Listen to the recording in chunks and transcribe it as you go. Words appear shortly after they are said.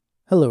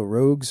Hello,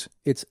 Rogues.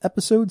 It's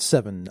episode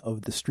 7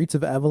 of the Streets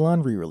of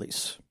Avalon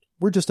re-release.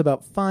 We're just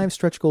about 5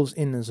 stretch goals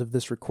in as of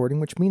this recording,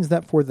 which means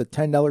that for the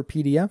 $10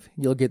 PDF,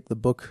 you'll get the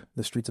book,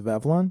 The Streets of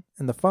Avalon,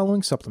 and the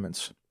following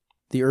supplements: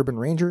 The Urban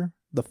Ranger,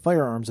 The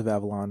Firearms of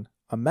Avalon,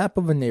 A Map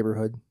of a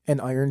Neighborhood,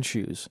 and Iron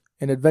Shoes,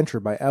 an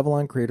adventure by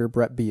Avalon creator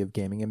Brett B. of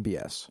Gaming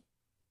MBS.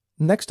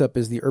 Next up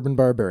is The Urban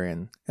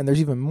Barbarian, and there's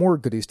even more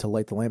goodies to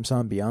light the lamps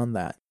on beyond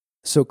that.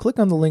 So click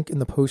on the link in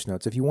the post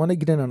notes if you want to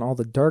get in on all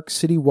the dark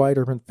city-wide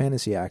urban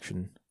fantasy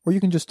action, or you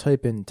can just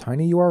type in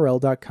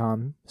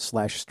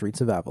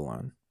tinyurl.com/Streets of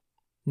Avalon.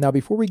 Now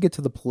before we get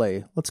to the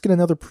play, let's get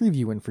another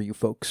preview in for you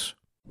folks.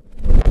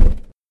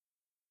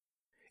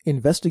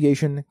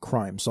 Investigation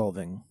Crime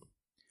Solving.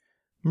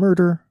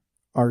 Murder,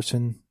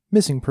 arson,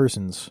 missing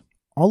persons,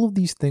 all of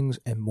these things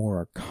and more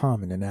are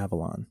common in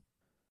Avalon.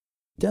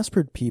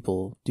 Desperate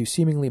people do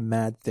seemingly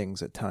mad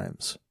things at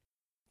times.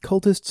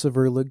 Cultists of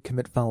Erlig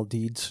commit foul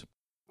deeds,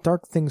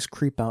 dark things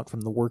creep out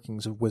from the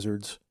workings of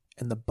wizards,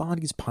 and the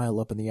bodies pile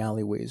up in the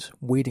alleyways,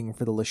 waiting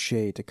for the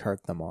Lachey to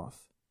cart them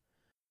off.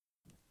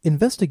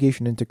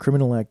 Investigation into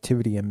criminal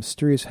activity and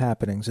mysterious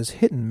happenings is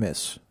hit and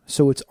miss,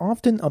 so it's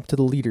often up to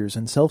the leaders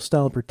and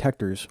self-styled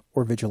protectors,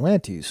 or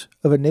vigilantes,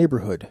 of a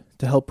neighborhood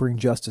to help bring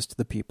justice to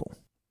the people.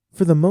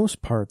 For the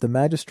most part, the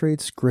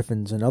magistrates,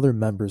 griffins, and other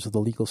members of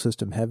the legal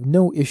system have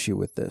no issue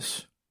with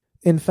this.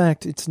 In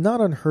fact, it's not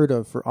unheard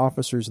of for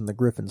officers in the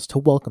griffins to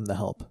welcome the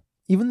help.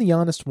 Even the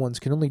honest ones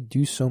can only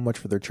do so much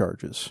for their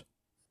charges.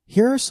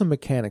 Here are some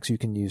mechanics you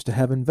can use to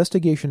have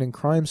investigation and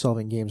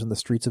crime-solving games on the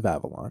Streets of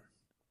Avalon.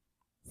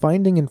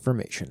 Finding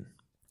information.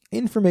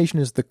 Information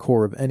is the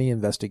core of any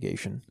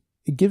investigation.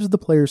 It gives the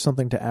player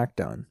something to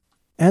act on.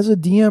 As a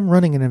DM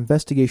running an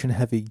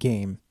investigation-heavy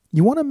game,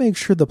 you want to make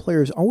sure the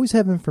players always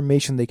have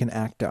information they can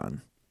act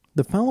on.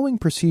 The following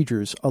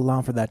procedures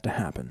allow for that to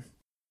happen.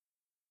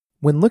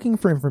 When looking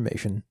for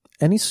information,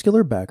 any skill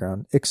or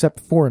background,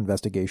 except for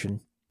investigation,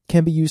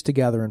 can be used to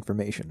gather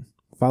information.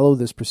 Follow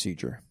this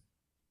procedure.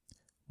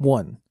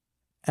 1.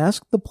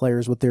 Ask the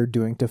players what they are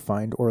doing to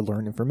find or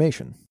learn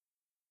information.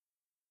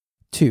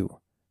 2.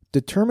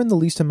 Determine the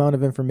least amount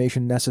of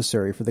information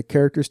necessary for the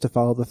characters to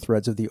follow the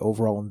threads of the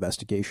overall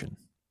investigation.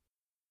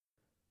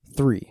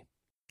 3.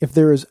 If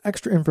there is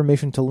extra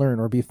information to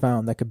learn or be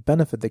found that could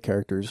benefit the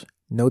characters,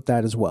 note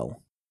that as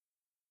well.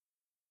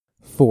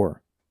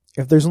 4.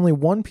 If there's only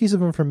one piece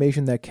of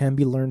information that can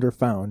be learned or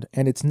found,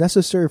 and it's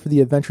necessary for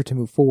the adventure to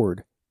move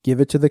forward, give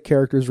it to the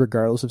characters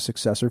regardless of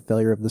success or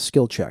failure of the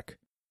skill check.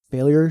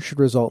 Failure should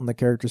result in the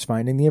characters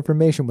finding the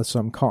information with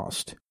some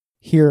cost.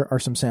 Here are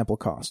some sample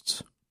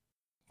costs.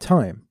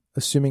 Time,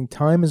 assuming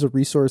time is a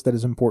resource that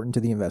is important to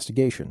the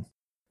investigation.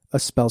 A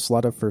spell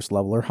slot of first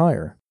level or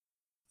higher.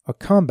 A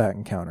combat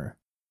encounter.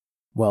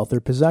 Wealth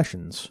or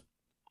possessions.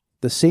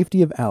 The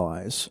safety of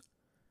allies.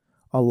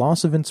 A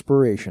loss of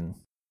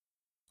inspiration.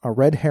 A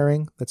red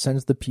herring that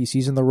sends the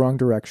PCs in the wrong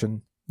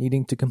direction,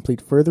 needing to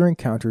complete further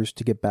encounters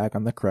to get back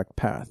on the correct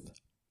path.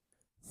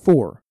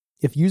 4.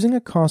 If using a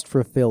cost for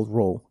a failed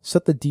roll,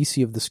 set the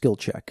DC of the skill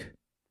check.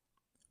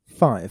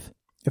 5.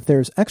 If there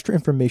is extra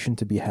information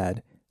to be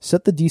had,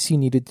 set the DC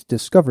needed to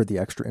discover the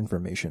extra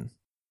information.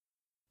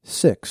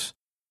 6.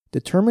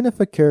 Determine if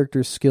a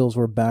character's skills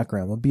or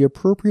background would be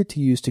appropriate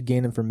to use to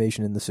gain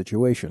information in the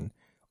situation,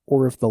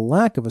 or if the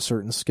lack of a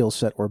certain skill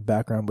set or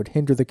background would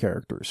hinder the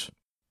characters.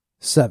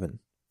 7.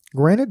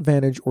 Grant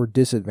advantage or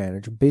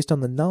disadvantage based on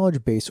the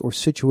knowledge base or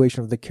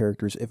situation of the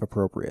characters if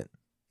appropriate.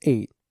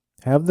 8.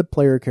 Have the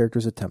player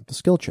characters attempt a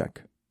skill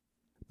check.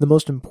 The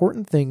most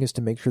important thing is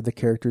to make sure the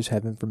characters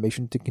have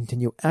information to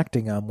continue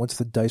acting on once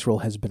the dice roll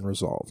has been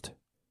resolved.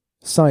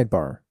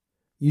 Sidebar: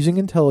 using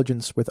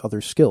intelligence with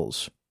other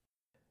skills.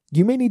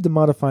 You may need to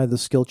modify the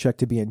skill check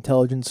to be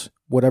intelligence,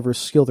 whatever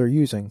skill they're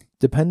using,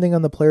 depending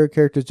on the player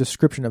character's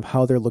description of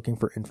how they're looking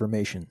for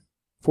information.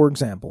 For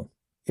example,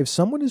 if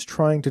someone is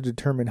trying to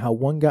determine how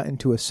one got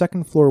into a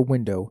second-floor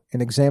window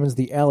and examines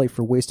the alley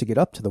for ways to get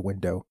up to the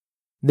window,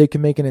 they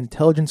can make an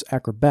intelligence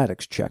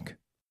acrobatics check.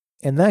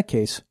 In that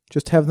case,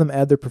 just have them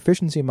add their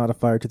proficiency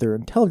modifier to their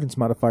intelligence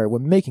modifier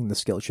when making the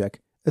skill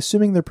check,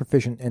 assuming they're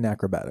proficient in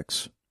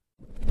acrobatics.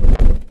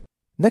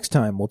 Next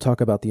time, we'll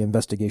talk about the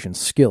investigation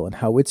skill and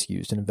how it's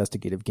used in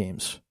investigative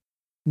games.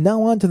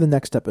 Now on to the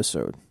next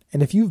episode,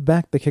 and if you've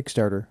backed the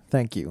Kickstarter,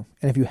 thank you.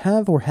 And if you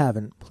have or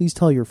haven't, please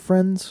tell your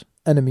friends,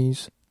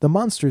 enemies, the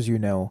monsters you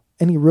know,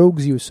 any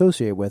rogues you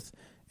associate with,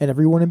 and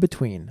everyone in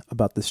between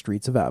about the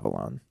Streets of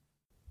Avalon.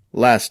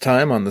 Last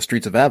time on the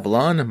Streets of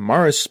Avalon,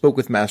 Maris spoke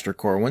with Master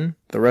Corwin,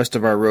 the rest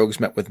of our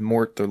rogues met with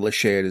Mort the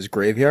Lachey at his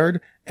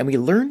graveyard, and we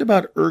learned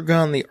about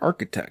Ergon the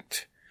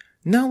Architect.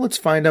 Now let's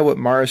find out what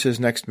Maris's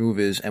next move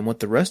is and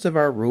what the rest of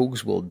our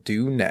rogues will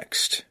do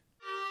next.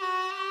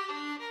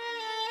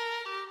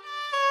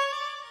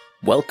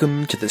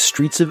 Welcome to the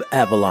Streets of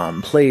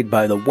Avalon, played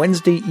by the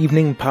Wednesday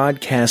Evening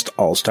Podcast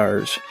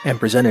All-Stars, and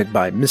presented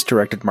by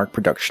Misdirected Mark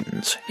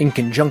Productions, in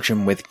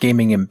conjunction with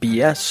Gaming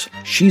MBS,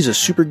 She's a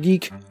Super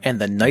Geek,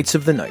 and the Knights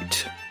of the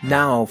Night.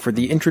 Now for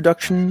the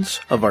introductions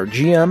of our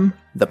GM,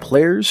 the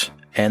players,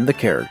 and the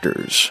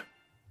characters.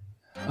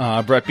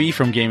 Brett B.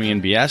 from Gaming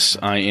and BS.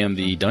 I am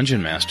the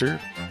Dungeon Master.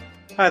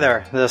 Hi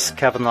there, this is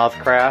Kevin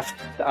Lovecraft.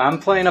 I'm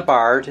playing a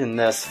bard in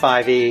this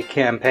 5e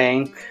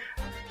campaign,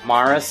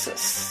 Maris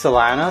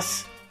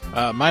Silanus.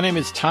 My name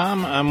is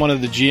Tom. I'm one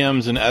of the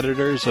GMs and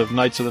editors of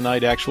Knights of the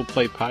Night Actual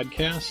Play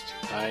podcast.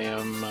 I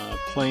am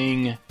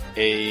playing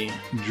a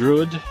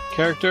druid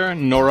character,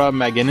 Nora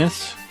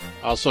McGinnis,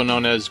 also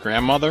known as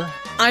Grandmother.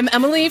 I'm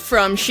Emily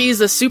from She's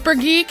a Super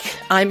Geek.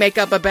 I make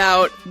up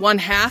about one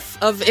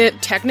half of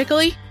it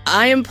technically.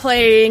 I am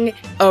playing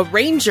a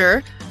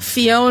ranger,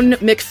 Fionn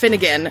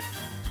McFinnigan.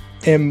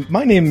 And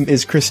my name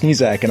is Chris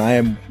Nizak, and I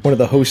am one of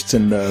the hosts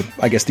and,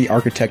 the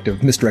architect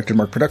of Misdirected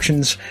Mark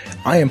Productions.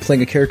 I am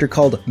playing a character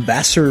called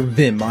Vassar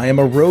Vim. I am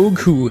a rogue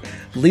who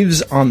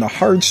lives on the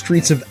hard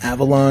streets of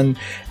Avalon,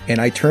 and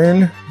I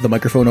turn the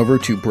microphone over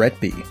to Brett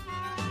B.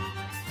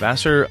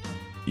 Vassar,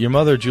 your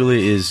mother,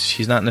 Julie,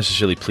 she's not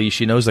necessarily pleased.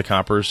 She knows the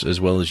coppers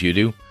as well as you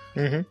do.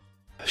 Mm-hmm.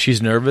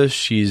 She's nervous.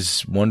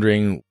 She's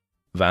wondering,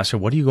 Vassar,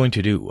 what are you going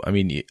to do? I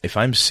mean, if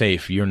I'm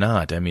safe, you're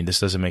not. I mean,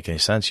 this doesn't make any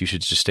sense. You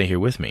should just stay here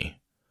with me.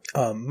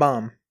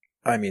 Mom,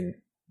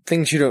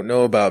 things you don't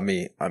know about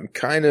me. I'm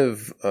kind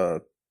of,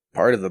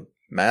 part of the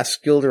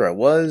mask guilder I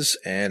was,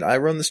 and I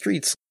run the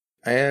streets.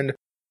 And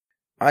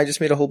I just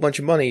made a whole bunch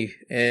of money,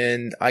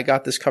 and I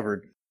got this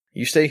covered.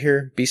 You stay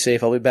here, be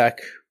safe, I'll be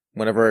back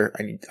whenever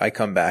I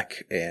come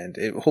back, and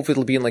hopefully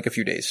it'll be in like a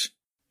few days.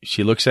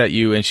 She looks at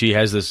you, and she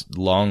has this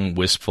long,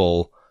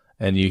 wistful,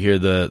 and you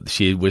hear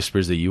she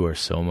whispers that you are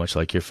so much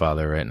like your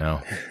father right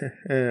now.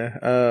 And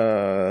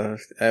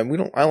I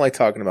don't like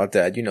talking about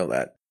Dad, you know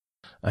that.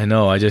 I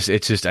know. I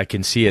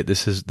can see it.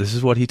 This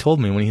is what he told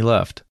me when he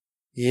left.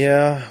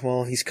 Yeah,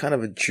 well, he's kind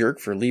of a jerk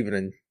for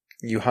leaving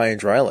you high and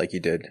dry like you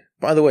did.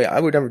 By the way, I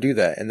would never do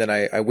that. And then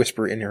I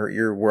whisper in her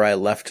ear where I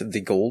left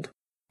the gold.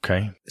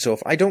 Okay. So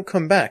if I don't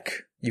come back,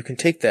 you can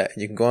take that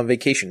and you can go on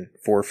vacation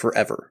for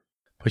forever.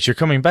 But you're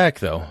coming back,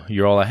 though.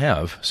 You're all I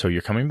have. So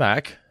you're coming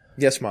back.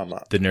 Yes, Mom.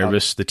 The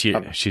nervous, the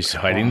tear. She's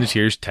hiding the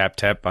tears. Tap,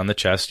 tap on the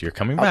chest. You're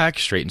coming back.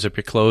 Straightens up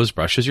your clothes.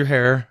 Brushes your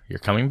hair. You're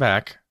coming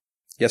back.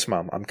 Yes,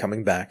 Mom. I'm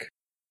coming back.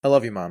 I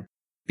love you, Mom.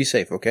 Be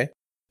safe, okay?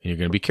 You're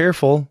going to be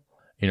careful.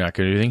 You're not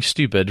going to do anything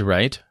stupid,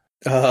 right?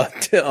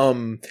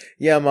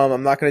 Yeah, Mom,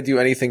 I'm not going to do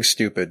anything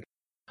stupid.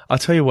 I'll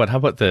tell you what, how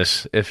about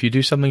this? If you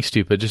do something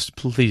stupid, just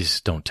please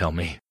don't tell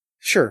me.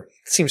 Sure.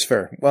 Seems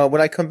fair. Well,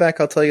 when I come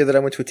back, I'll tell you that I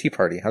went to a tea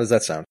party. How does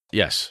that sound?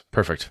 Yes,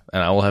 perfect.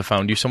 And I will have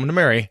found you someone to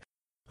marry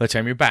by the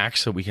time you're back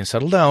so we can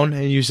settle down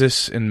and use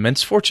this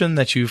immense fortune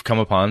that you've come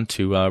upon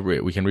to,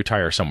 we can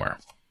retire somewhere.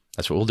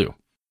 That's what we'll do.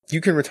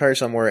 You can retire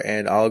somewhere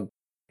and I'll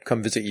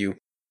come visit you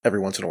every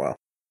once in a while.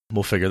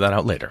 We'll figure that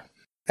out later.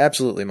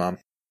 Absolutely, Mom.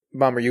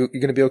 Mom, are you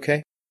going to be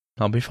okay?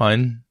 I'll be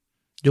fine.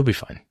 You'll be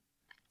fine.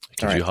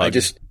 All right, you hug,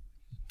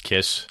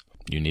 kiss.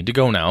 You need to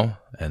go now,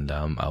 and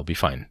I'll be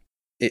fine.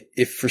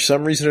 If for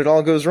some reason it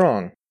all goes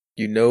wrong,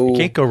 you know... It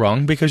can't go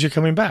wrong because you're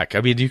coming back.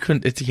 I mean,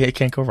 it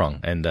can't go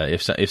wrong. And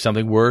if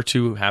something were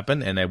to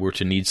happen and I were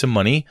to need some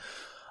money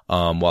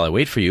while I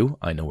wait for you,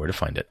 I know where to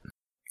find it.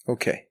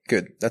 Okay,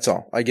 good. That's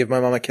all. I give my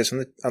mom a kiss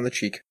on the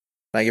cheek.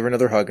 I give her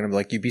another hug, and I'm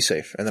like, you be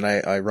safe. And then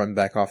I run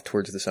back off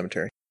towards the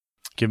cemetery.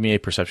 Give me a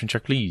perception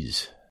check,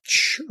 please.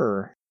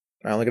 Sure.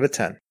 I only got a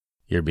 10.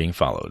 You're being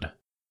followed.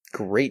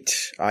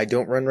 Great. I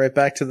don't run right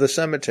back to the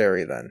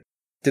cemetery, then.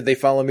 Did they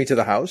follow me to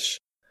the house?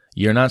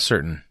 You're not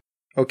certain.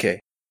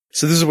 Okay.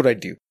 So this is what I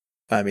do.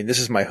 I mean, this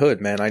is my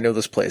hood, man. I know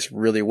this place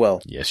really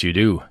well. Yes, you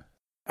do.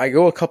 I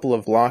go a couple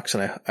of blocks,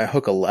 and I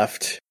hook a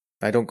left.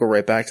 I don't go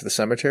right back to the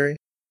cemetery.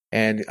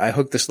 And I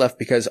hook this left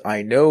because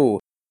I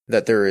know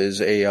that there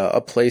is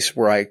a place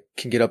where I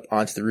can get up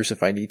onto the roof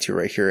if I need to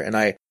right here. And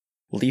I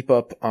leap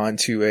up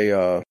onto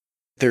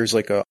there's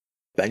like a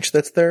bench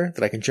that's there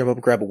that I can jump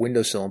up, grab a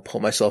windowsill, and pull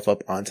myself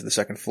up onto the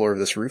second floor of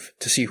this roof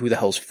to see who the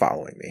hell's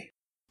following me.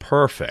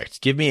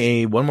 Perfect. Give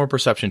me one more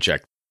perception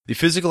check. The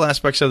physical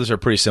aspects of this are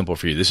pretty simple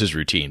for you. This is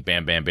routine.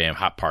 Bam, bam, bam,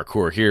 hop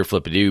parkour here,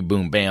 flip-a-doo,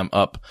 boom, bam,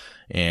 up.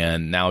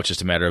 And now it's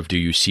just a matter of do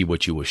you see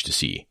what you wish to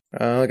see?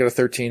 I got a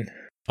 13.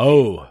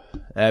 Oh,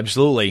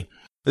 absolutely.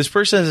 This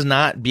person is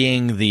not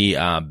being the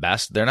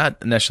best. They're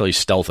not necessarily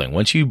stealthing.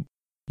 Once you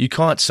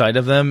caught sight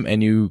of them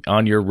and you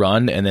on your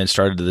run and then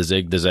started the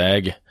zig, the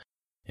zag,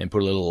 and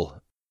put a little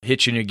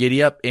hitch in your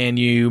giddy up and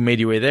you made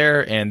your way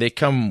there and they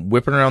come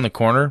whipping around the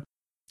corner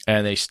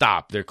and they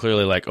stop. They're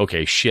clearly like,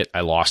 okay, shit,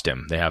 I lost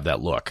him. They have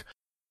that look.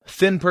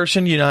 Thin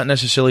person, you're not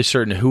necessarily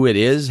certain who it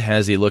is,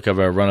 has the look of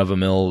a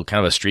run-of-the-mill kind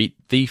of a street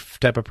thief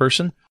type of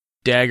person.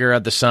 Dagger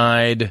at the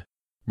side,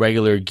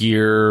 regular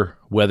gear,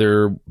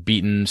 weather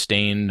beaten,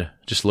 stained,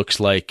 just looks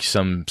like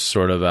some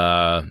sort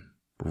of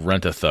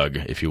rent-a-thug,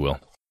 if you will.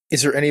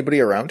 Is there anybody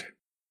around?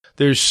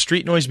 There's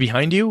street noise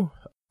behind you.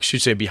 I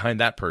should say behind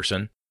that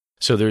person.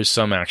 So there's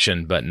some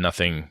action, but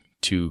nothing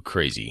too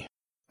crazy.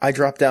 I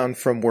drop down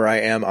from where I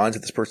am onto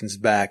this person's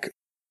back,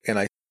 and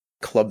I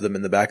club them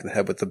in the back of the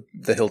head with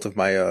the hilt of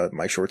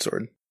my short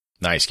sword.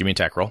 Nice. Give me an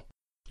attack roll.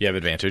 You have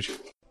advantage.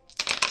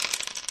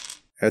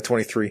 At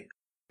 23.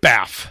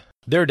 Baff.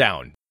 They're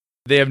down.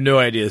 They have no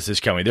idea this is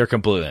coming. They're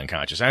completely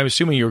unconscious. I'm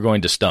assuming you're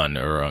going to stun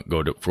or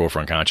roll for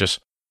unconscious.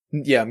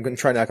 Yeah, I'm going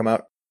to try and knock him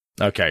out.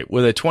 Okay,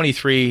 with a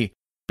 23,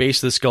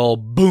 base of the skull,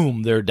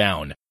 boom, they're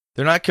down.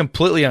 They're not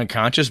completely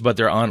unconscious, but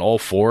they're on all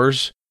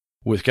fours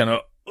with kind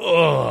of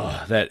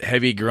that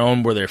heavy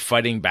groan where they're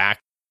fighting back.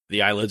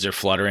 The eyelids are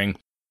fluttering.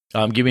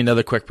 Give me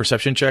another quick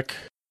perception check.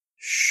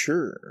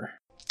 Sure.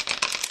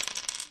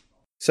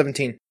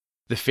 17.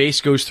 The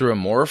face goes through a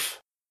morph.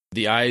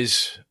 The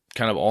eyes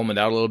kind of almond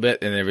out a little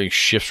bit, and everything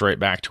shifts right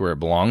back to where it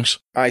belongs.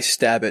 I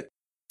stab it.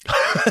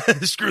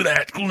 Screw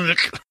that.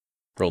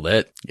 Roll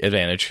that.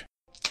 Advantage.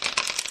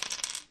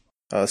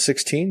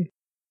 16.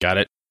 Got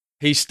it.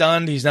 He's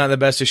stunned. He's not in the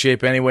best of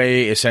shape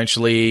anyway.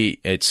 Essentially,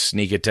 it's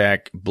sneak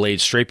attack, blade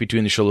straight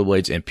between the shoulder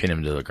blades, and pin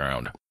him to the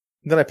ground.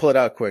 Then I pull it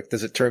out quick.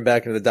 Does it turn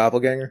back into the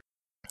doppelganger?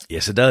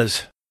 Yes, it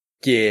does.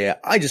 Yeah,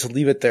 I just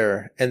leave it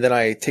there, and then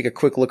I take a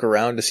quick look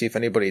around to see if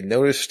anybody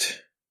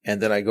noticed,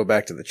 and then I go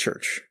back to the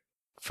church.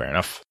 Fair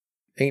enough.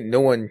 Ain't no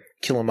one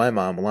killing my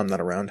mom while I'm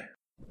not around.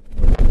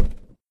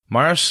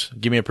 Mars,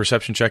 give me a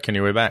perception check on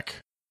your way back.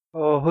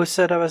 Oh, who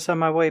said I was on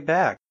my way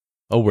back?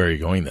 Oh, where are you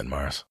going then,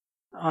 Mars?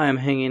 I am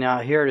hanging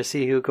out here to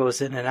see who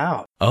goes in and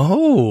out.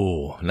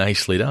 Oh,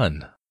 nicely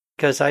done.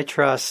 Because I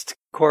trust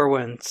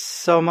Corwin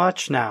so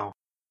much now,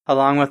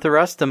 along with the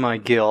rest of my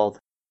guild,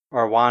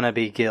 or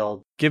wannabe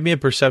guild. Give me a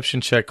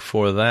perception check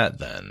for that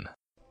then.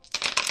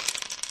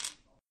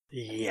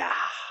 Yeah.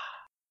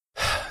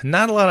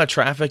 Not a lot of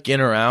traffic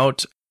in or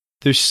out.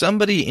 There's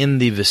somebody in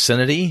the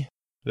vicinity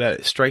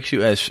that strikes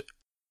you as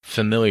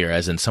familiar,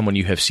 as in someone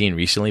you have seen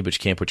recently, but you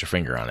can't put your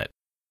finger on it.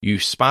 You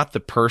spot the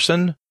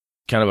person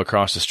kind of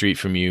across the street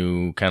from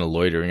you, kind of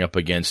loitering up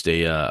against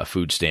a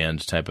food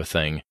stand type of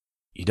thing.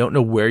 You don't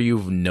know where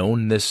you've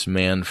known this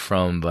man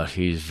from, but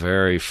he's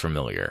very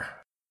familiar.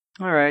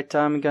 All right,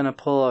 I'm going to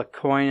pull a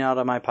coin out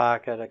of my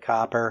pocket, a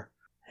copper,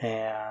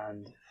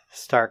 and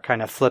start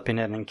kind of flipping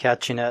it and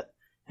catching it,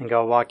 and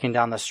go walking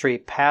down the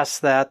street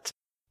past that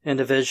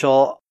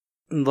individual,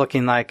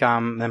 looking like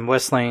I'm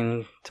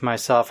whistling to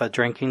myself a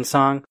drinking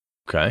song.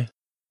 Okay.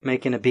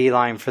 Making a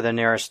beeline for the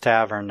nearest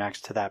tavern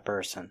next to that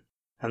person,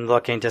 and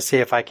looking to see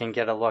if I can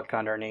get a look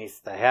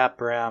underneath the hat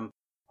brim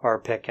or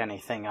pick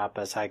anything up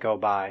as I go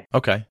by.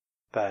 Okay.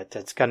 But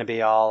it's going to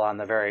be all on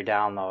the very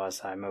down low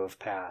as I move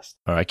past.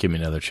 All right, give me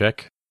another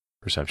check.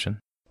 Perception.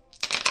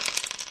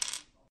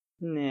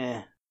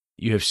 Nah.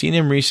 You have seen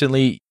him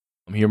recently.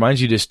 He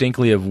reminds you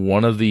distinctly of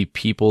one of the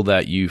people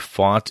that you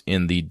fought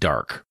in the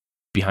dark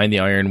behind the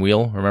Iron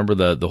Wheel. Remember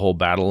the whole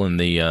battle in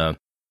the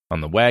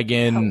on the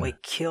wagon?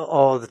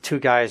 The two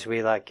guys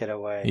we let get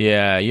away.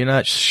 Yeah, you're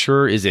not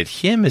sure. Is it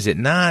him? Is it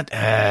not?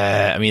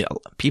 I mean,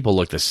 people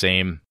look the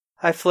same.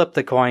 I flip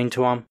the coin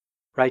to him,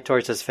 right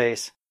towards his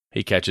face.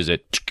 He catches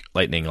it,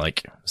 lightning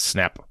like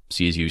snap,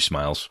 sees you,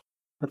 smiles.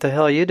 What the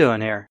hell are you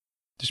doing here?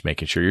 Just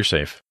making sure you're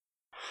safe.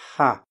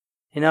 Huh.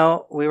 You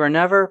know, we were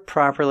never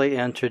properly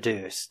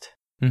introduced.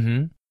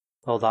 Mm-hmm.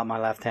 Hold out my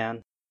left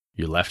hand.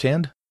 Your left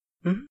hand?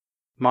 Mm-hmm.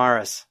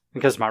 Morris,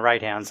 because my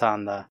right hand's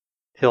on the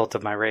hilt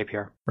of my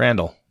rapier.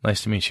 Randall,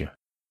 nice to meet you.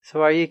 So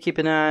why are you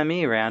keeping an eye on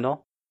me,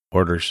 Randall?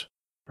 Orders.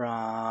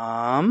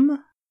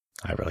 From?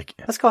 I really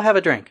can't. Let's go have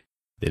a drink.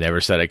 They never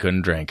said I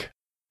couldn't drink.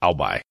 I'll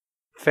buy.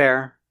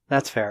 Fair.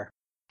 That's fair.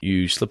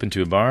 You slip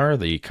into a bar,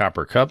 the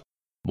copper cup.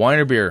 Wine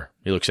or beer?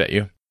 He looks at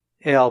you.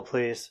 Ale,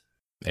 please.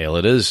 Ale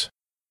it is.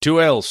 2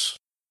 ales.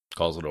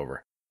 Calls it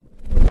over.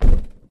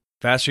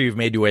 Faster, you've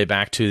made your way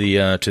back to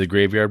the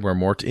graveyard where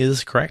Mort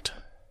is, correct?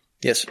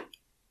 Yes.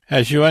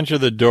 As you enter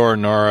the door,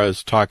 Nora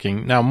is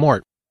talking. Now,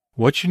 Mort,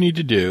 what you need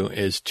to do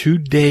is 2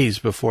 days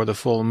before the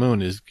full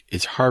moon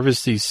is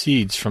harvest these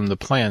seeds from the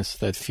plants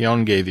that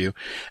Fionn gave you,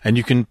 and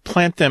you can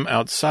plant them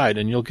outside,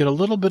 and you'll get a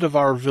little bit of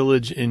our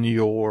village in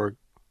your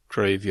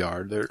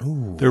graveyard.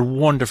 They're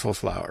wonderful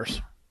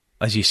flowers.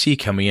 As you see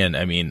coming in,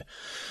 I mean,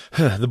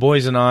 the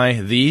boys and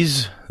I,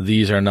 these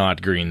are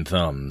not green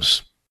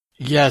thumbs.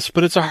 Yes,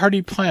 but it's a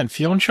hardy plant.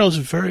 Fionn chose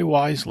very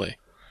wisely.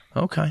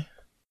 Okay.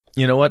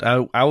 You know what?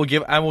 I will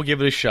give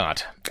it a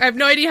shot. I have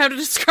no idea how to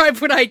describe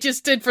what I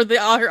just did for the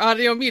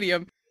audio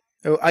medium.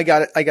 Oh, I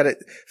got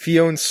it.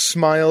 Fionn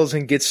smiles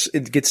and gets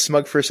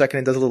smug for a second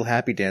and does a little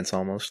happy dance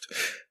almost.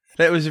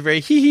 That was a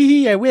very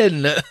hee, I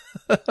win.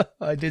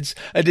 I did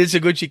so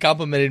good she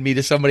complimented me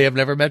to somebody I've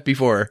never met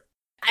before.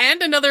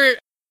 And another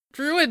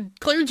druid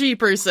clergy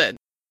person.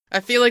 I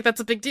feel like that's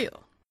a big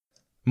deal.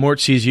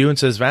 Mort sees you and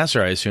says,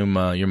 Vassar, I assume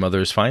your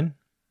mother is fine?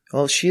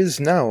 Well, she is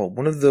now.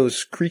 One of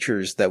those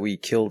creatures that we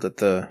killed at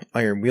the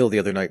Iron Wheel the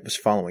other night was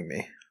following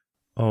me.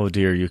 Oh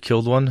dear, you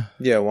killed one?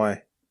 Yeah,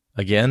 why?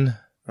 Again?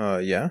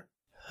 Yeah.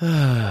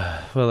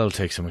 Well, that'll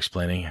take some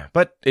explaining.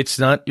 But it's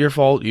not your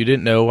fault. You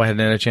didn't know. I hadn't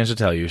had a chance to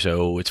tell you,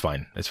 so it's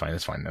fine. It's fine.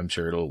 I'm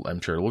sure it'll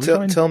be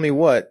fine. Tell me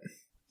what?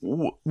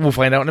 We'll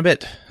find out in a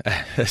bit.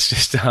 It's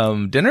just,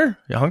 dinner?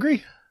 You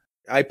hungry?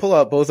 I pull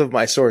out both of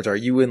my swords. Are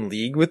you in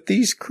league with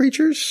these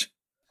creatures?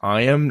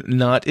 I am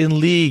not in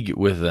league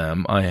with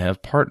them. I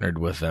have partnered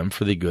with them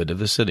for the good of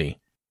the city.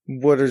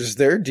 What is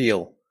their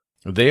deal?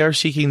 They are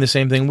seeking the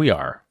same thing we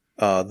are.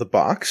 The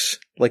box?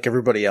 Like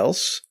everybody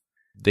else?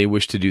 they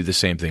wish to do the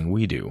same thing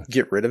we do.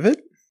 Get rid of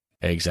it?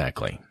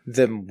 Exactly.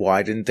 Then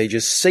why didn't they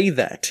just say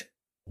that?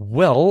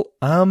 Well,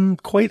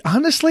 quite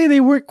honestly,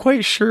 they weren't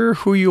quite sure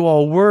who you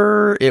all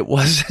were. It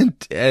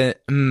wasn't,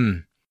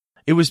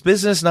 it was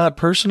business, not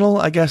personal,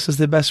 I guess is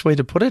the best way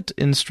to put it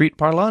in street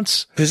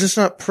parlance. Business,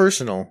 not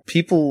personal.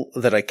 People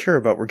that I care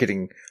about were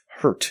getting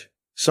hurt.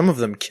 Some of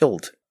them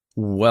killed.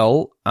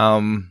 Well,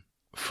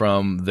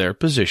 from their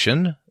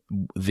position,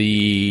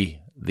 the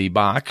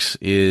box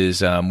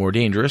is more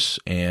dangerous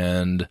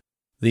and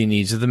the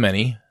needs of the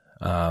many,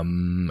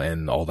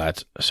 and all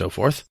that, so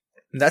forth.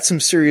 That's some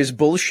serious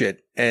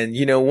bullshit. And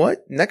you know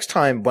what? Next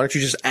time, why don't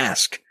you just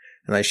ask?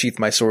 And I sheath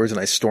my swords and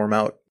I storm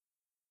out.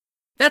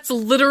 That's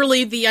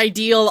literally the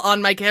ideal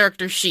on my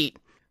character sheet.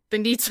 The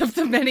needs of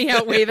the many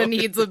outweigh the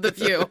needs of the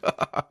few.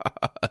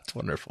 That's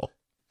wonderful.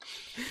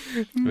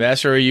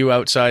 Vassar, are you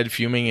outside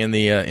fuming in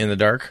the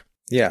dark?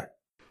 Yeah.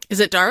 Is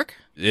it dark?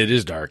 It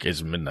is dark.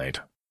 It's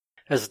midnight.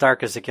 As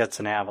dark as it gets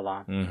in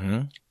Avalon.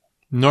 Mm-hmm.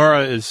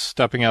 Nora is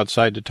stepping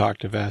outside to talk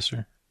to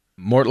Vassar.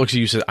 Mort looks at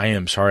you and says, I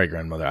am sorry,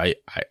 grandmother. I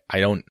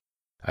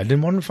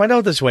didn't want to find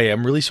out this way.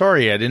 I'm really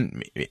sorry. I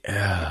didn't.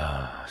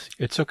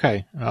 It's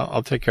okay.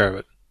 I'll take care of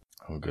it.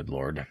 Oh, good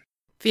Lord.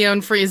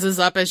 Fionn freezes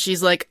up as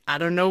she's like, I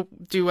don't know,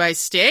 do I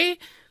stay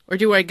or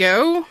do I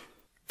go?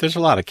 There's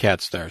a lot of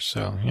cats there,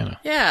 so, you know.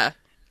 Yeah,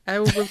 I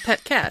will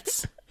pet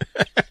cats.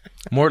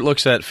 Mort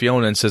looks at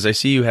Fiona and says, I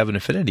see you have an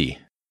affinity.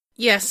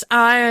 Yes,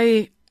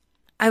 I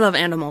love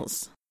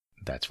animals.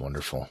 That's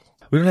wonderful.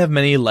 We don't have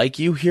many like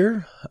you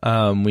here.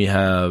 We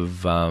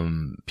have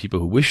people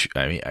who wish,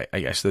 I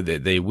guess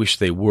they wish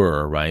they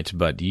were, right?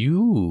 But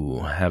you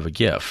have a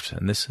gift,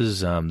 and this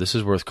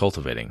is worth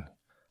cultivating.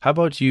 How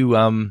about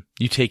you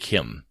take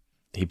him?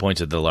 He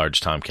points at the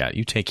large tomcat.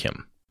 You take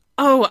him.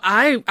 Oh,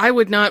 I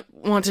would not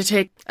want to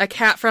take a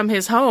cat from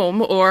his home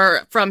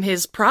or from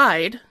his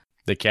pride.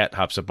 The cat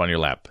hops up on your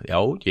lap.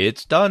 Oh,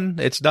 it's done.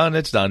 It's done.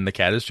 It's done. The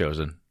cat is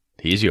chosen.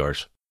 He's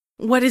yours.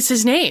 What is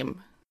his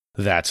name?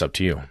 That's up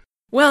to you.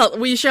 Well,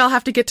 we shall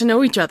have to get to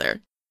know each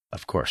other.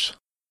 Of course.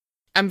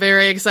 I'm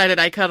very excited.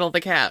 I cuddle the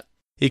cat.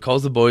 He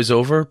calls the boys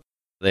over.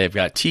 They've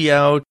got tea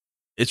out.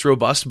 It's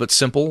robust but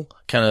simple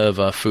kind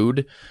of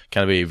food.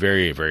 Kind of a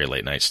very, very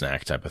late night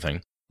snack type of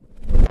thing.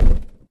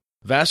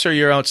 Vassar,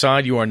 you're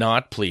outside. You are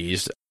not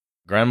pleased.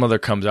 Grandmother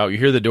comes out. You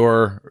hear the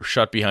door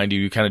shut behind you.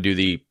 You kind of do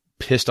the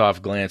pissed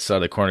off glance out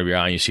of the corner of your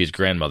eye, and you see it's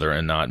grandmother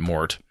and not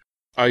Mort.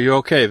 Are you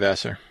okay,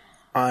 Vassar?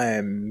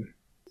 I'm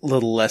a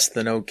little less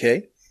than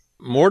okay.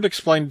 Mort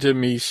explained to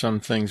me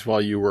some things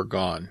while you were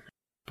gone.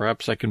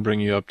 Perhaps I can bring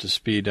you up to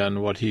speed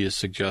on what he is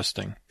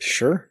suggesting.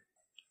 Sure.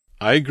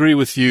 I agree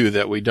with you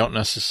that we don't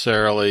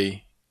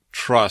necessarily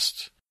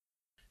trust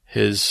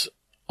his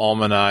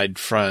almond-eyed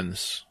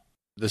friends.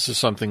 This is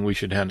something we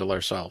should handle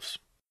ourselves.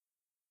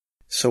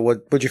 So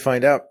what'd you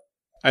find out?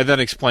 I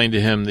then explained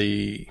to him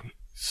the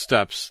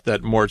steps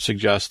that Mort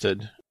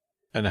suggested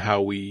and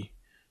how we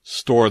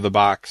store the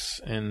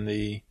box in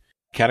the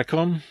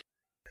catacomb.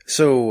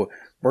 So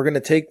we're going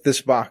to take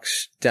this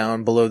box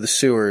down below the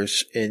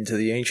sewers into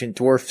the ancient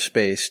dwarf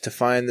space to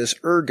find this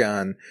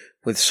Ergon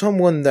with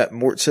someone that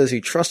Mort says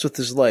he trusts with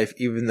his life,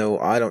 even though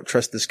I don't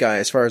trust this guy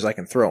as far as I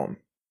can throw him.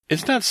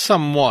 It's not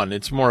someone,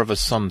 it's more of a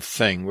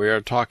something. We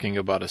are talking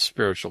about a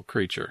spiritual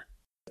creature.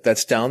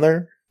 That's down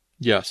there?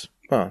 Yes.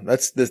 Huh,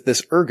 that's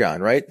this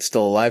Ergon, right?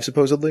 Still alive,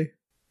 supposedly?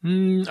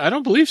 I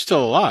don't believe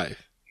still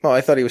alive. Oh,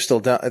 I thought he was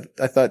still down.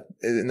 I thought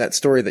in that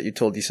story that you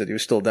told, you said he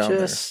was still down there.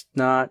 Just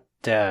not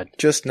dead.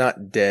 Just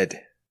not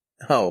dead.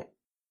 Oh.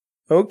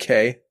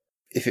 Okay.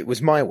 If it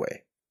was my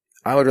way,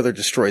 I would rather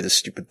destroy this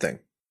stupid thing.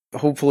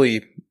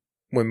 Hopefully,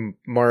 when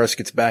Morris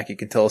gets back, he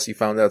can tell us he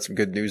found out some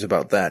good news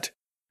about that.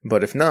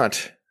 But if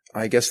not,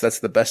 I guess that's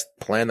the best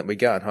plan that we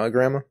got, huh,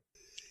 Grandma?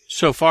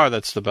 So far,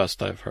 that's the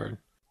best I've heard.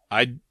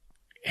 I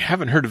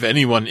haven't heard of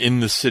anyone in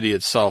the city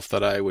itself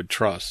that I would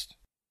trust.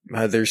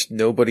 There's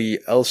nobody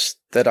else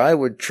that I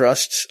would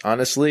trust,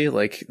 honestly.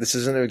 Like, this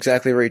isn't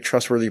exactly a very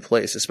trustworthy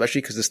place,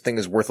 especially because this thing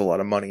is worth a lot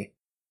of money.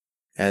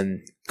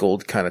 And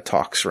gold kind of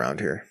talks around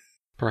here.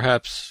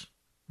 Perhaps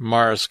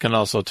Morris can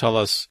also tell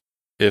us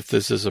if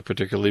this is a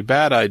particularly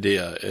bad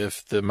idea,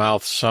 if the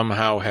mouth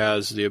somehow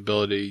has the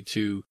ability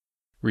to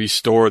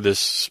restore this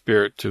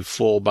spirit to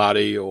full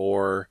body,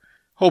 or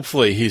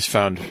hopefully he's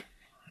found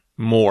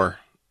more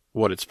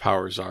what its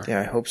powers are.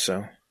 Yeah, I hope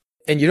so.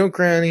 And you know,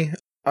 Granny,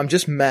 I'm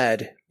just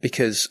mad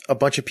because a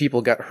bunch of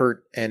people got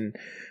hurt and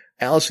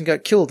Allison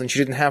got killed and she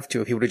didn't have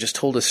to if he would have just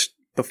told us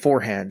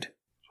beforehand.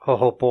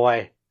 Oh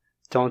boy.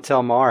 Don't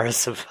tell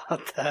Morris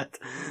about that.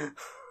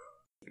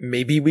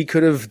 Maybe we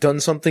could have done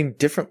something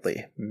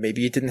differently.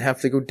 Maybe it didn't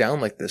have to go down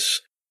like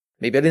this.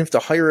 Maybe I didn't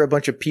have to hire a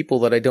bunch of people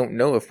that I don't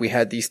know if we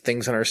had these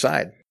things on our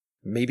side.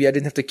 Maybe I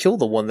didn't have to kill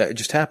the one that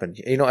just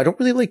happened. You know, I don't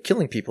really like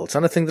killing people. It's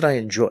not a thing that I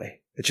enjoy.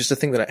 It's just a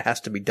thing that has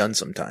to be done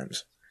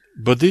sometimes.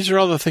 But these are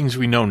all the things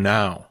we know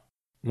now.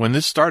 When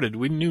this started,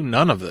 we knew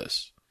none of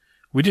this.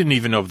 We didn't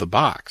even know of the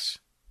box.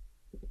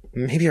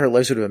 Maybe our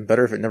lives would have been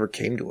better if it never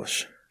came to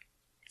us.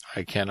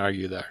 I can't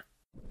argue there.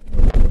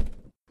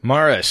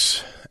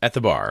 Morris, at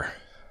the bar.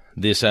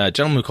 This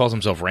gentleman who calls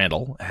himself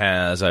Randall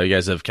has, you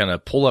guys have kind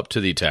of pulled up to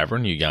the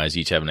tavern. You guys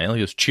each have an ale.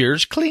 He goes,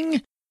 cheers,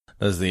 cling.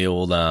 Does the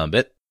old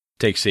bit.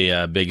 Takes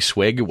a big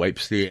swig,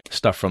 wipes the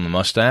stuff from the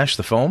mustache,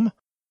 the foam.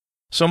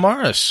 So,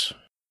 Morris,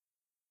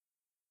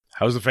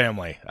 how's the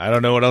family? I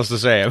don't know what else to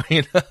say. I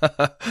mean,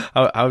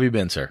 how have you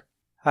been, sir?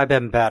 I've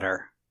been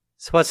better.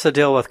 So what's the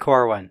deal with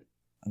Corwin?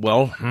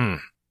 Well,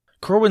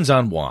 Corwin's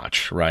on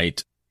watch,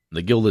 right?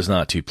 The guild is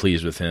not too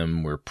pleased with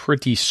him. We're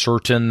pretty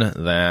certain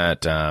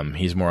that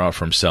he's more out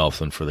for himself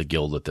than for the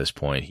guild at this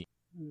point.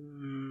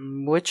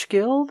 Which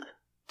guild?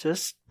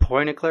 Just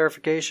point of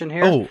clarification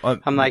here. Oh,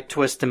 I'm like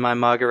twisting my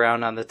mug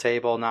around on the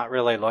table, not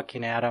really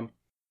looking at him.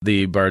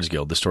 The Bards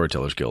Guild, the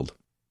Storytellers Guild.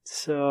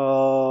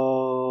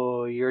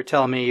 So you're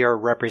telling me you're a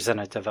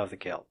representative of the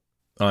guild?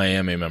 I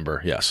am a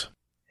member, yes.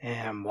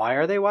 And why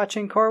are they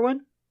watching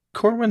Corwin?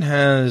 Corwin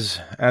has,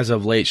 as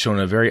of late, shown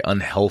a very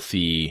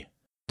unhealthy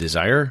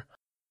desire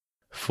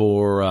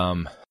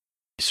for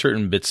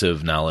certain bits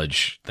of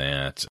knowledge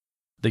that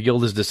the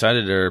guild has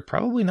decided are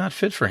probably not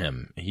fit for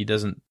him. He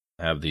doesn't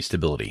have the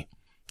stability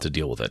to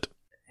deal with it.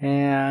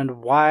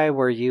 And why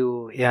were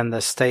you in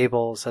the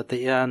stables at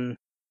the inn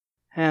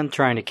and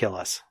trying to kill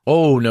us?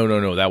 Oh,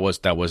 no. That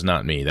was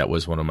not me. That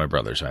was one of my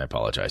brothers. I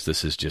apologize.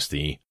 This is just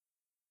the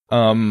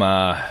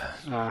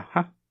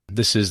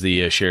this is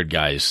the shared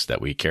guise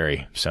that we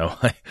carry. So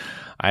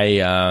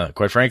I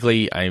quite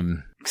frankly,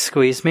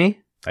 Squeeze me?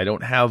 I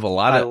don't have a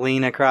lot I of...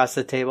 lean across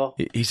the table.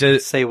 He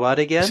says... Say what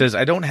again? He says,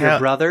 I don't have... Your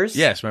brothers?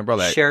 Yes, my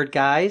brother. Shared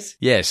guys?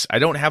 Yes, I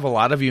don't have a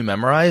lot of you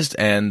memorized,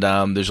 and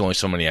there's only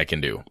so many I can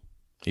do.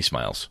 He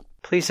smiles.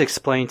 Please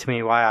explain to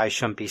me why I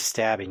shouldn't be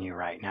stabbing you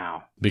right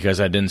now.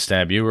 Because I didn't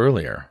stab you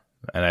earlier,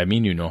 and I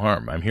mean you no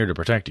harm. I'm here to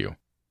protect you.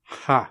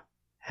 Huh.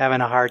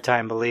 Having a hard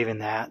time believing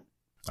that.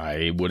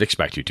 I would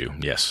expect you to,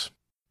 yes.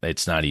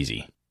 It's not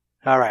easy.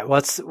 All right,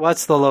 what's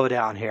the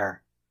lowdown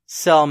here?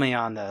 Sell me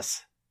on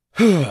this.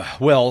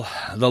 Well,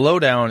 the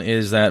lowdown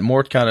is that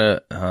Mort had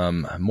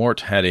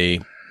a,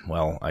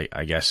 well,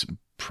 I guess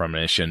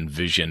premonition,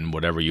 vision,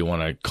 whatever you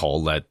want to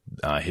call that,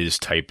 his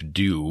type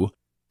do.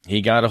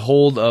 He got a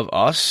hold of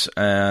us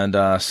and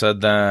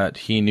said that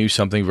he knew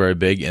something very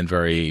big and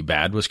very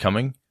bad was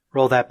coming.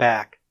 Roll that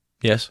back.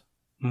 Yes.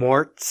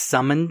 Mort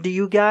summoned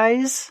you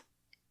guys?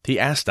 He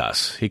asked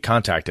us. He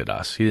contacted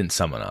us. He didn't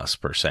summon us,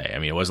 per se. I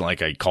mean, it wasn't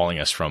like calling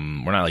us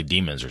from... We're not like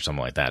demons or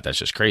something like that. That's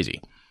just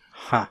crazy.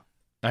 Huh.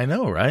 I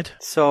know, right?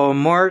 So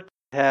Mort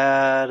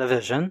had a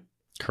vision.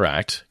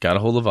 Correct. Got a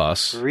hold of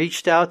us.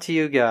 Reached out to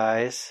you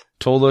guys.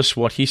 Told us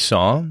what he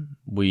saw.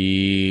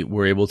 We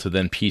were able to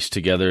then piece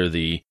together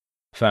the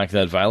fact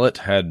that Violet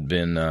had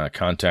been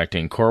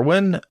contacting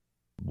Corwin,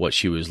 what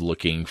she was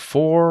looking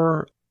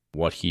for,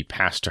 what he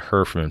passed to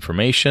her from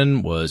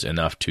information was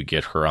enough to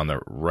get her on the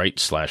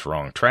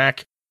right/wrong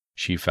track.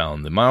 She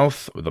found the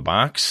mouth, or the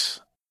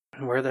box.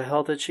 Where the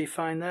hell did she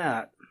find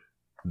that?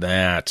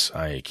 That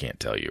I can't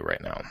tell you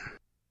right now.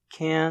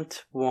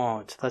 Can't,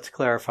 won't. Let's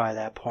clarify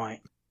that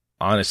point.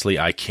 Honestly,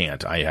 I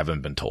can't. I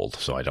haven't been told,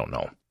 so I don't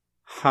know.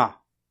 Huh.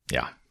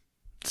 Yeah.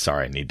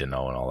 Sorry, I need to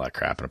know and all that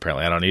crap, and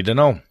apparently I don't need to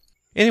know.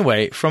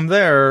 Anyway, from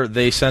there,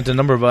 they sent a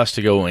number of us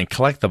to go and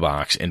collect the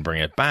box and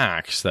bring it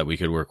back so that we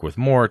could work with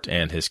Mort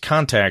and his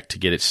contact to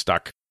get it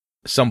stuck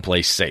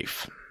someplace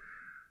safe.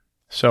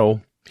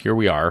 So, here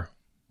we are,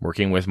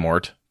 working with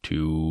Mort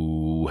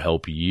to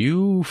help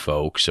you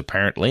folks,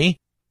 apparently.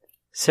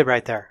 Sit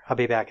right there. I'll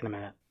be back in a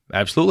minute.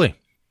 Absolutely.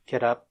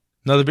 Get up.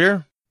 Another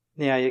beer?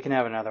 Yeah, you can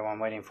have another one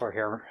waiting for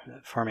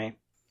me.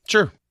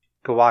 Sure.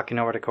 Go walking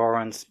over to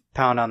Corwin's,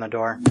 pound on the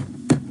door.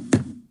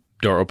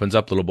 Door opens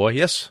up, little boy.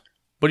 Yes?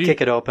 What do you...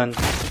 Kick it open.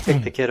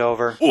 Kick the kid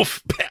over.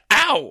 Oof!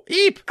 Ow!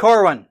 Eep!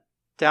 Corwin!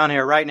 Down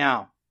here right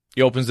now.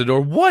 He opens the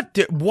door. What?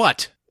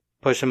 What?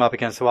 Push him up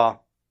against the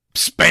wall.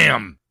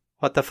 Spam!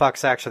 What the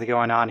fuck's actually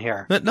going on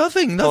here?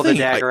 Nothing. Pull the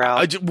dagger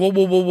out. Whoa.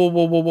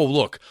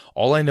 Look,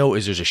 all I know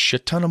is there's a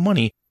shit ton of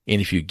money, and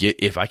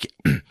if I get...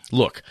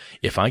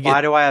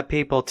 Why do I have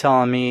people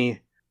telling me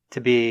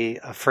to be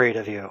afraid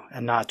of you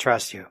and not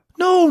trust you?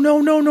 No.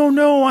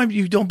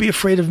 You don't be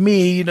afraid of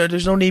me. You know,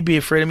 there's no need to be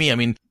afraid of me. I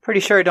mean... Pretty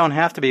sure you don't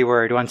have to be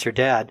worried once you're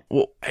dead.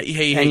 Well,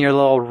 hey. And your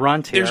little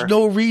runt here. There's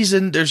no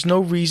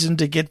reason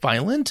to get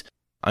violent.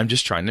 I'm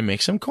just trying to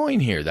make some coin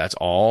here. That's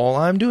all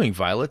I'm doing.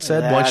 Violet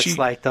said That's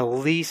like the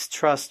least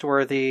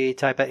trustworthy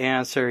type of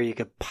answer you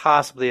could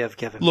possibly have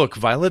given. Look,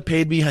 Violet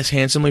paid me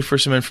handsomely for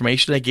some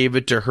information. I gave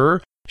it to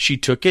her. She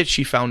took it.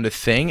 She found a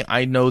thing.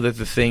 I know that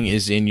the thing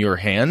is in your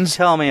hands.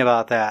 Tell me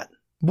about that.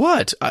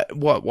 What?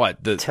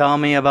 What? Tell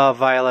me about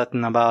Violet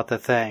and about the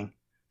thing.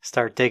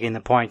 Start digging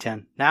the point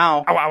in.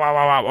 Now.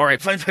 Ow. All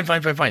right,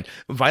 fine.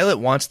 Violet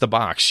wants the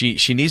box.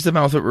 She needs the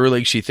mouth of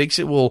Erlig. She thinks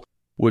it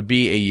would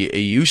be a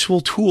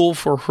useful tool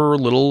for her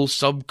little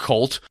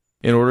sub-cult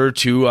in order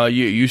to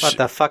use... What,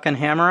 the fucking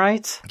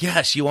Hammerites?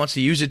 Yes, she wants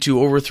to use it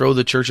to overthrow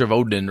the Church of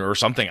Odin or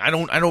something. I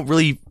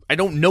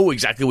don't know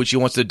exactly what she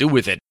wants to do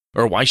with it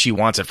or why she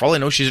wants it. For all I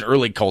know, she's an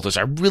Erlig cultist.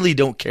 I really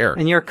don't care.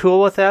 And you're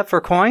cool with that for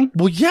coin?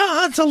 Well,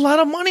 yeah, it's a lot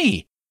of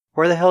money.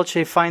 Where the hell did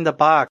she find the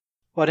box?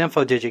 What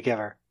info did you give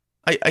her?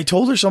 I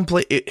told her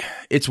someplace.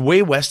 It's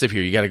way west of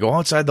here. You got to go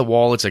outside the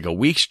wall. It's like a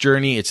week's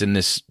journey. It's in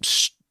this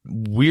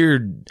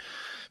weird.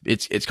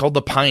 It's called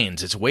the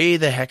Pines. It's way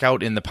the heck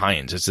out in the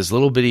Pines. It's this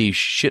little bitty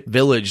shit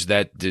village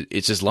that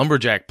it's this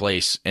lumberjack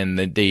place, and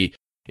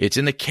it's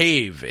in the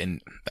cave,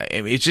 and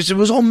it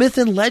was all myth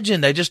and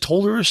legend. I just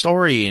told her a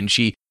story, and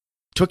she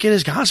took it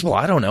as gospel.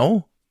 I don't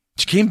know.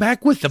 She came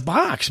back with the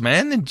box,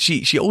 man, and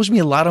she owes me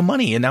a lot of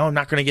money, and now I'm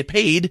not going to get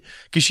paid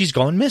because she's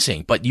gone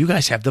missing. But you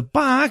guys have the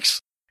box.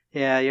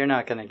 Yeah, you're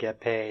not going to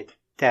get paid.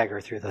 Dagger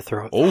through the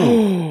throat.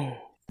 Oh,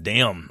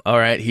 damn. All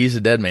right, he's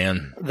a dead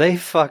man. They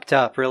fucked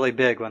up really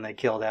big when they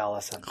killed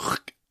Allison.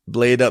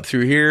 Blade up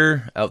through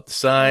here, out the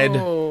side.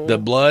 Oh. The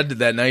blood,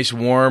 that nice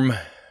warm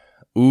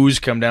ooze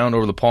come down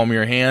over the palm of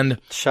your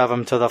hand. Shove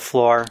him to the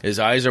floor. His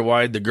eyes are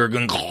wide, the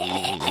gurgling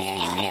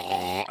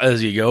as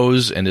he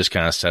goes, and just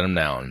kind of set him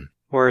down.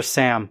 Where's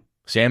Sam?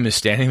 Sam is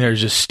standing there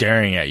just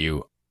staring at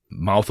you.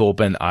 Mouth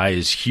open,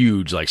 eyes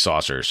huge like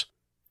saucers.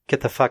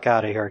 Get the fuck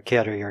out of here,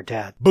 kid, or you're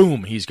dead.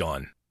 Boom, he's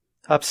gone.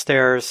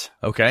 Upstairs.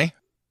 Okay.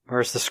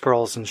 Where's the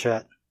scrolls and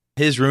shit?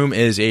 His room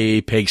is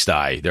a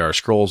pigsty. There are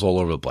scrolls all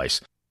over the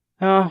place.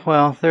 Oh,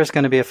 well, there's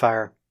going to be a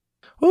fire.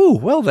 Ooh,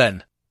 well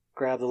then.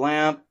 Grab the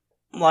lamp,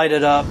 light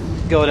it up,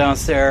 go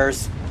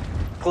downstairs,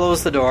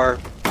 close the door,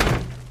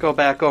 go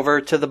back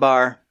over to the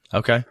bar,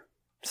 Okay.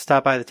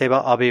 stop by the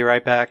table. I'll be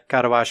right back.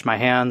 Gotta wash my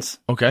hands.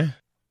 Okay.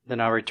 Then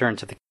I'll return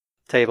to the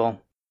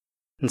table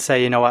and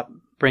say, you know what?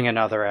 Bring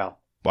another ale.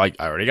 Well,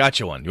 I already got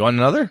you one. You want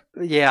another?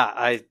 Yeah,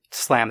 I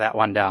slammed that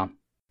one down.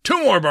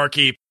 2 more,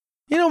 barkeep.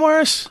 You know,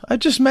 Morris, I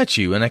just met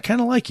you, and I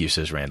kind of like you,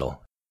 says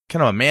Randall.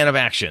 Kind of a man of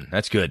action.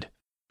 That's good.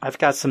 I've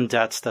got some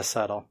debts to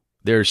settle.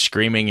 They're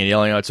screaming and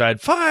yelling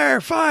outside,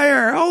 fire,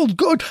 fire, oh,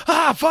 good,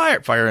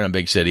 fire. Fire in a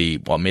big city,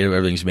 while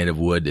everything's made of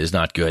wood, is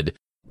not good.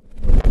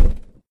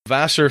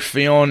 Vassar,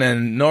 Fionn,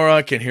 and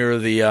Nora can hear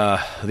the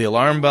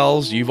alarm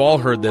bells. You've all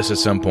heard this at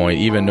some point,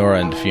 even Nora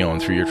and Fionn,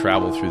 through your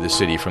travel through the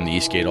city from the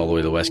east gate all the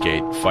way to the west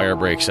gate. Fire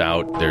breaks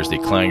out. There's the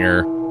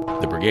clangor.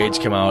 The brigades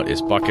come out.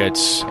 It's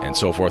buckets and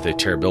so forth. They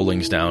tear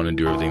buildings down and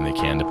do everything they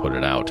can to put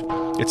it out.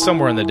 It's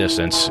somewhere in the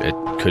distance. It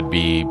could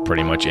be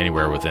pretty mumuch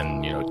anywhere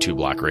within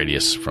 2-block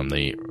radius from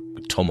the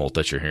tumult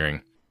that you're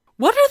hearing.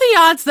 What are the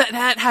odds that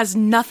that has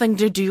nothing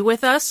to do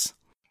with us?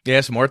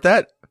 Yes, Mort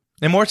that?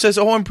 And Mort says,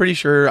 I'm pretty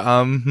sure,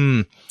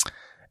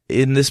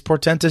 in this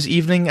portentous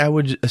evening, I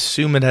would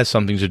assume it has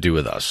something to do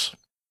with us.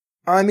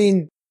 I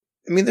mean,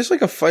 there's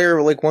like a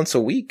fire like once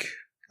a week.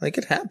 Like,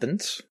 it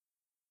happens.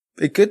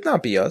 It could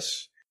not be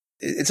us.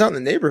 It's not in the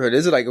neighborhood,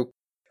 is it? I go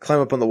climb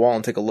up on the wall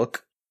and take a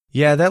look.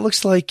 Yeah, that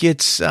looks like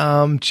it's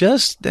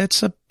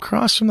that's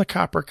across from the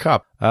Copper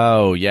Cup.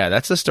 Oh, yeah,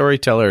 that's the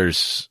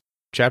Storyteller's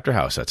chapter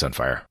house that's on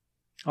fire.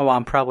 Oh,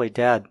 I'm probably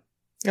dead.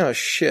 Oh,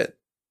 shit.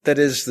 That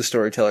is the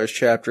Storyteller's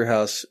chapter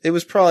house. It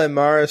was probably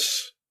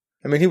Morris.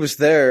 I mean, he was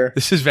there.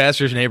 This is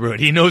Vassar's neighborhood.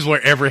 He knows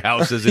where every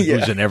house is and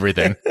who's in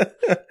everything.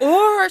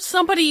 Or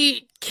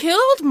somebody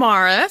killed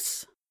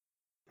Morris.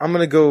 I'm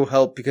gonna go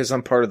help because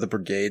I'm part of the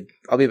brigade.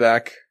 I'll be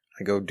back.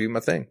 I go do my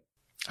thing.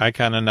 I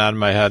kind of nod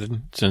my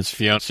head since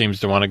Fionn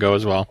seems to want to go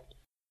as well.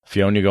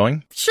 Fionn, you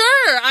going?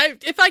 Sure,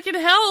 if I can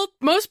help.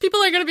 Most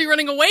people are going to be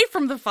running away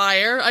from the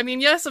fire. I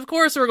mean, yes, of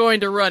course we're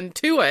going to run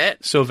to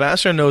it. So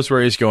Vassar knows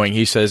where he's going.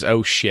 He says,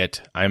 oh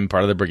shit, I'm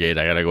part of the brigade.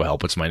 I gotta go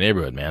help. It's my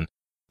neighborhood, man.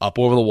 Up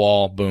over the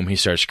wall, boom, he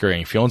starts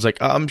scurrying. Fionn's like,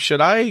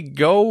 should I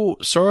go?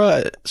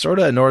 Sorta.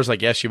 And Nora's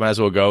like, yes, you might as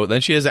well go.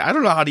 Then she says, I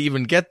don't know how to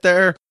even get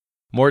there.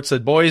 Mort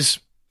said, boys,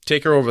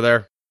 take her over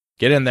there.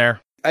 Get in there.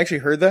 I actually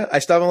heard that. I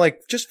stop and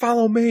like, just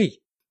follow me.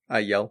 I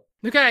yell.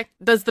 Okay,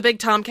 does the big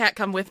tomcat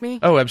come with me?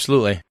 Oh,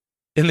 absolutely.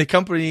 In the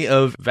company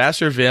of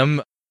Vassar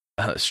Vim,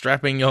 a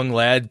strapping young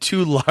lad,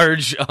 2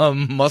 large,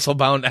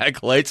 muscle-bound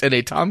acolytes, and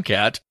a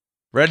tomcat,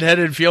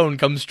 red-headed Fionn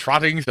comes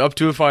trotting up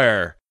to a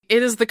fire.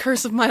 It is the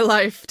curse of my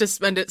life to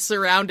spend it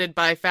surrounded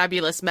by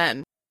fabulous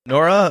men.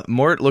 Nora,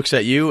 Mort looks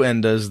at you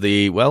and does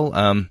the,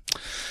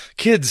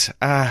 kids,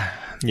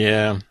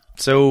 Yeah.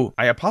 So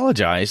I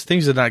apologize.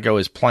 Things did not go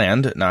as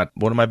planned. Not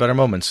one of my better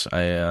moments.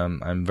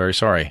 I'm very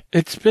sorry.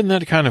 It's been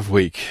that kind of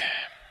week.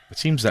 It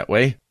seems that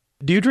way.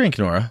 Do you drink,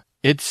 Nora?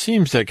 It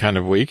seems that kind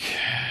of week.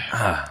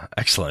 Ah,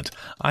 excellent.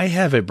 I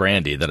have a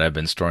brandy that I've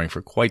been storing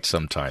for quite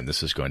some time.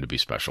 This is going to be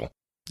special.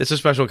 It's a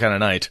special kind of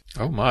night.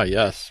 Oh my,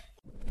 yes.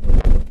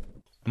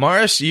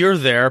 Morris, you're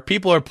there.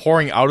 People are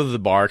pouring out of the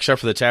bar,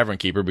 except for the tavern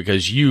keeper,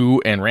 because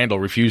you and Randall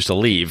refuse to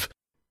leave.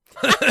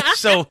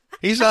 So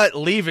he's not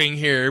leaving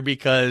here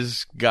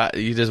because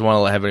he doesn't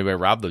want to have anybody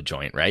rob the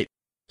joint, right?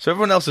 So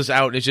everyone else is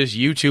out, and it's just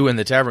you two and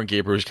the tavern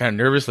keeper who's kind of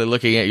nervously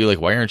looking at you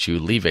like, why aren't you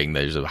leaving?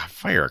 There's a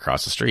fire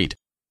across the street.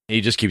 He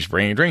just keeps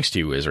bringing drinks to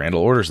you as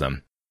Randall orders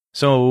them.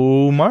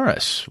 So,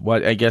 Morris,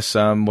 what's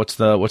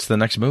the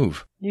next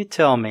move? You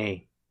tell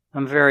me.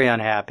 I'm very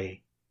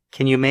unhappy.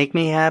 Can you make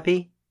me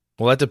happy?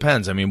 Well, that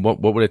depends. I mean,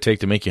 what would it take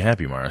to make you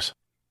happy, Morris?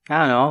 I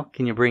don't know.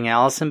 Can you bring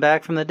Allison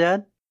back from the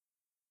dead?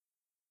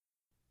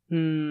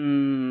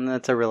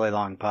 That's a really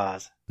long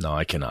pause. No,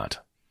 I cannot.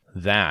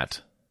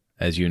 That,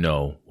 as you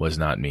know, was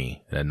not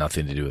me. It had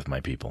nothing to do with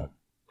my people.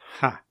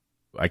 Huh.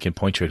 I can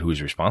point you at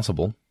who's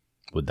responsible.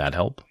 Would that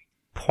help?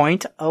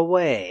 Point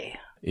away.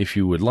 If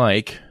you would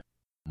like,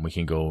 we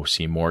can go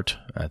see Mort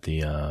at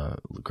the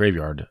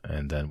graveyard,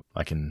 and then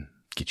I can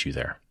get you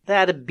there.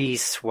 That'd be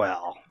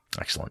swell.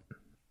 Excellent.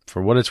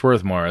 For what it's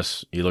worth,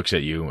 Morris, he looks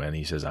at you and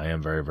he says, I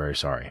am very, very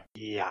sorry.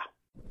 Yeah.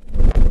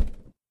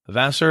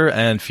 Vassar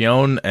and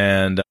Fionn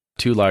and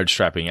 2 large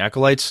strapping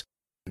acolytes.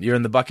 You're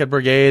in the Bucket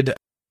Brigade. A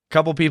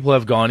couple people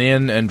have gone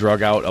in and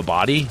drug out a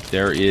body.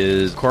 There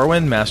is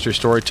Corwin, master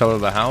storyteller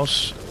of the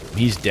house.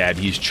 He's dead.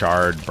 He's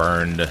charred,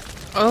 burned.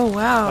 Oh,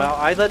 wow. Well,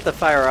 I lit the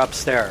fire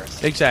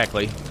upstairs.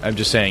 Exactly. I'm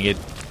just saying it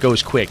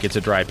goes quick. It's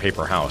a dry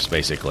paper house,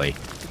 basically.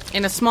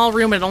 In a small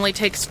room, it only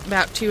takes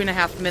about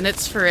 2.5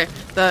 minutes for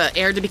the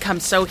air to become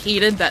so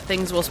heated that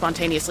things will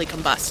spontaneously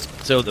combust.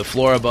 So the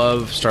floor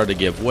above started to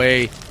give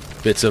way.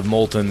 Bits of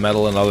molten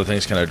metal and other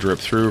things kind of drip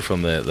through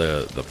from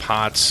the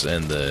pots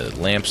and the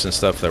lamps and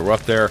stuff that were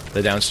up there.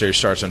 The downstairs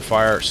starts on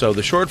fire. So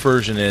the short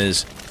version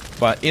is,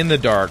 but in the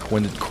dark,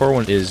 when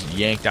Corwin is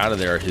yanked out of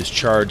there, his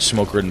charred,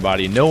 smoke-ridden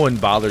body, no one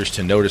bothers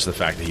to notice the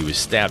fact that he was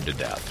stabbed to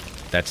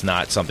death. That's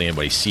not something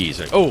anybody sees.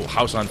 Like, oh,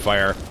 house on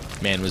fire,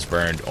 man was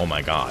burned, oh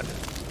my god.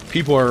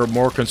 People are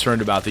more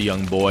concerned about the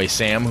young boy,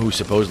 Sam, who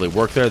supposedly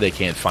worked there. They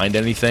can't find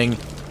anything,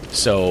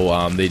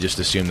 so they just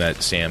assume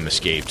that Sam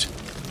escaped.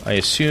 I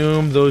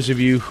assume those of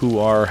you who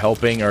are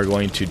helping are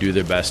going to do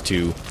their best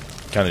to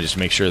kind of just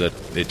make sure that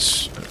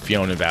it's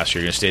Fionn and Vassar.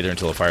 You're going to stay there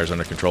until the fire's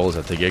under control. Is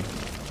that the gig?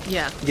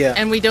 Yeah. Yeah.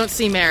 And we don't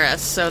see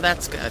Maris, so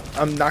that's good.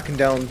 I'm knocking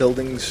down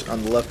buildings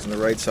on the left and the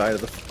right side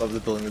of the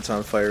building that's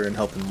on fire and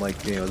helping,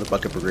 the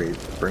Bucket Brigade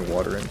bring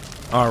water in.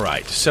 All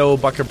right. So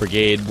Bucket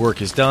Brigade work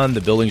is done.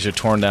 The buildings are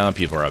torn down.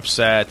 People are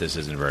upset. This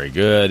isn't very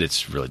good.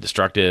 It's really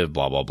destructive,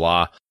 blah, blah,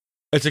 blah.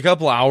 It's a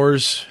couple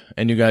hours,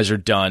 and you guys are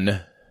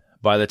done.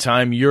 By the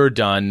time you're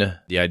done,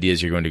 the idea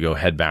is you're going to go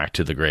head back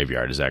to the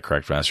graveyard. Is that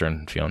correct, Vassar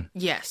and Fionn?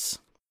 Yes.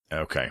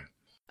 Okay.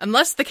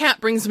 Unless the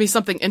cat brings me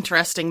something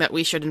interesting that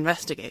we should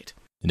investigate.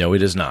 No,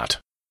 it is not.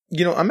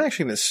 I'm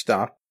actually going to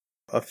stop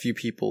a few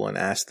people and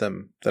ask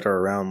them that are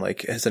around,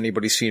 has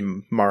anybody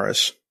seen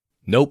Morris?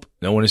 Nope,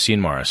 no one has seen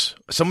Morris.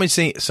 Somebody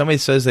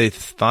says they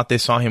thought they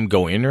saw him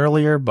go in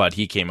earlier, but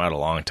he came out a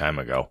long time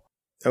ago.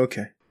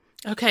 Okay.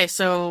 Okay,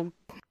 so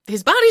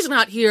his body's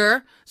not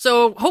here,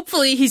 so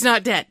hopefully he's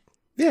not dead.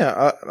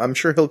 Yeah, I'm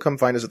sure he'll come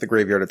find us at the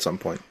graveyard at some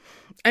point.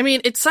 I mean,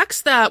 it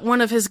sucks that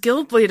one of his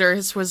guild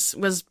leaders was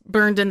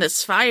burned in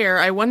this fire.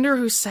 I wonder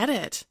who said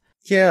it.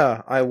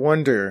 Yeah, I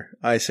wonder,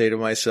 I say to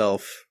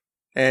myself,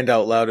 and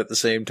out loud at the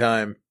same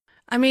time.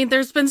 I mean,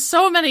 there's been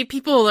so many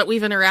people that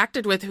we've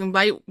interacted with who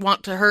might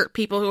want to hurt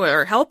people who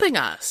are helping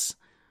us.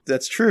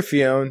 That's true,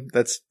 Fionn.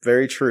 That's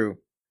very true.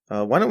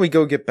 Why don't we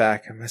go get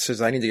back? I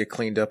says I need to get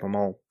cleaned up. I'm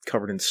all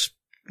covered in,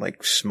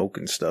 smoke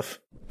and stuff.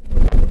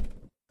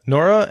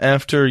 Nora,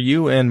 after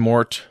you and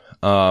Mort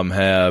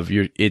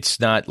it's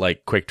not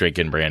like quick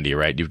drinking brandy,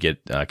 right? You get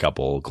a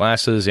couple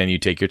glasses and you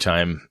take your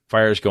time.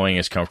 Fire's going,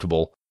 it's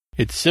comfortable.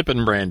 It's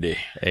sipping brandy.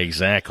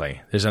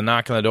 Exactly. There's a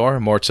knock on the door.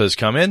 Mort says,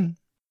 come in.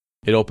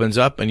 It opens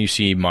up and you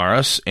see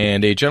Morris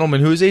and a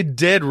gentleman who is a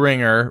dead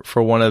ringer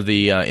for one of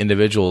the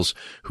individuals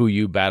who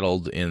you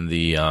battled in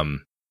the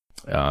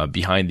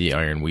behind the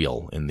iron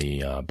wheel in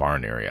the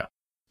barn area.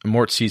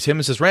 Mort sees him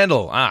and says,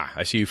 Randall,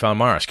 I see you found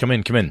Morris. Come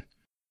in, come in.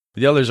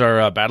 The others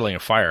are battling a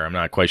fire. I'm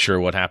not quite sure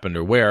what happened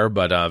or where,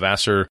 but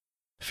Vassar,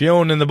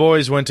 Fionn, and the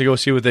boys went to go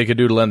see what they could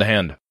do to lend a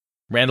hand.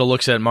 Randall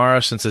looks at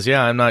Morris and says,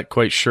 yeah, I'm not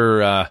quite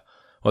sure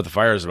what the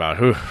fire is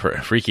about.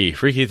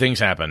 Freaky things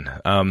happen.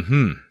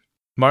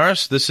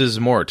 Morris, this is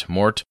Mort.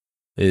 Mort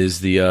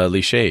is the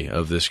Lichet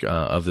of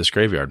this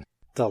graveyard.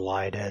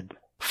 Delighted.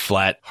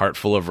 Flat, heart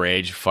full of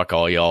rage. Fuck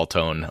all y'all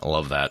tone. I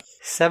love that.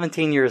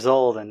 17 years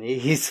old and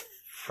he's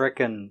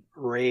frickin'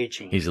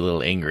 raging. He's a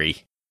little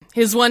angry.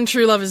 His one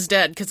true love is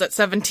dead, because at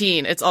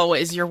 17, it's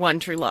always your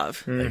one true love.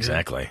 Mm-hmm.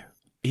 Exactly.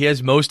 He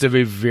has most of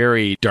a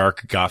very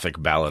dark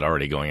gothic ballad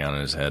already going on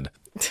in his head.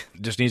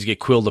 Just needs to get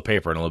quilled to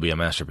paper and it'll be a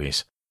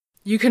masterpiece.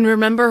 You can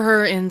remember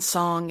her in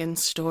song and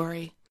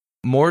story.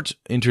 Mort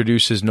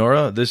introduces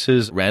Nora. This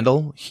is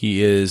Randall.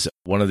 He is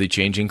one of the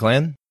Changing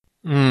Clan.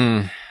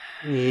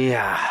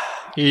 Yeah.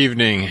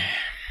 Evening.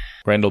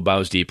 Randall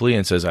bows deeply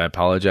and says, I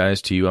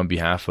apologize to you on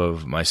behalf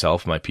of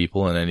myself, my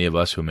people, and any of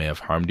us who may have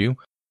harmed you.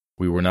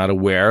 We were not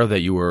aware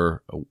that you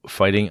were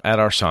fighting at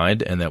our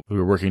side and that we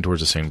were working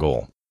towards the same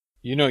goal.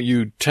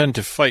 You tend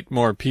to fight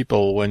more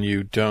people when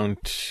you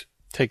don't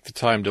take the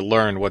time to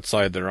learn what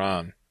side they're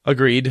on.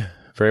 Agreed.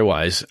 Very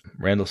wise.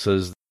 Randall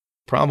says, the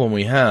problem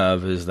we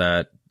have is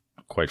that,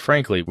 quite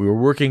frankly, we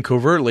were working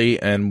covertly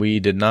and we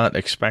did not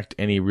expect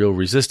any real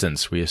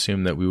resistance. We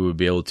assumed that we would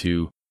be able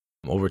to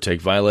overtake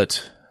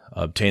Violet,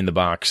 obtain the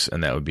box,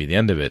 and that would be the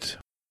end of it.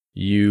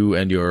 You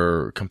and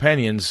your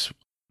companions,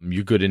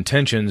 your good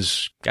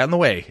intentions got in the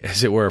way,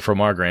 as it were, from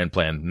our grand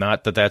plan.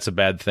 Not that that's a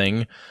bad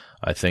thing.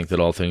 I think that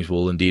all things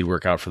will indeed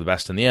work out for the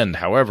best in the end.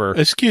 However...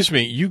 Excuse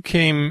me, you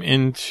came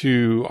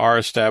into our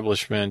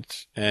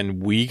establishment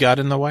and we got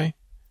in the way?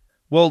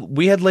 Well,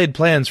 we had laid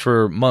plans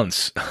for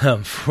months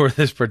for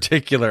this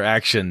particular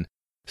action.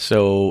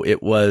 So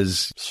it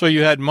was... So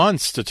you had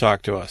months to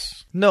talk to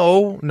us.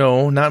 No,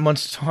 not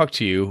months to talk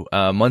to you.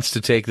 Months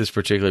to take this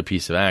particular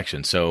piece of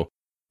action. So,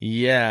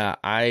 yeah,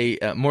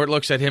 Mort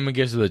looks at him and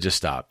gives the just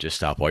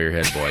stop while you're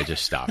ahead, boy.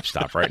 Just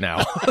stop right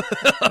now.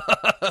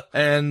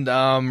 And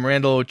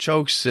Randall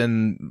chokes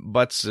and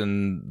butts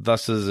and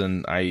thusses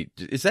and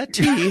is that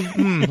tea?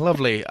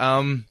 Lovely.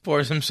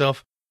 Pours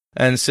himself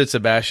and sits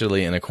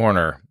abashedly in a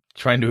corner,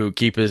 trying to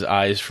keep his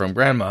eyes from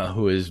Grandma,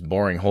 who is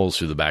boring holes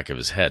through the back of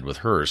his head with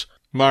hers.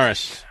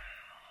 Morris,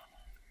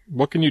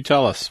 what can you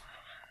tell us?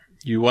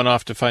 You went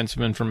off to find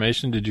some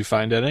information. Did you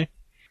find any?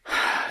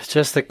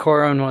 Just that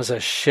Corwin was a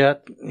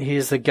shit.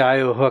 He's the guy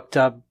who hooked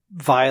up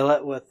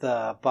Violet with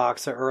a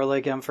box of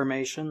Erlig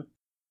information.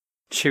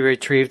 She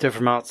retrieved it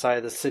from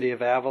outside the city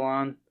of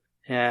Avalon.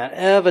 And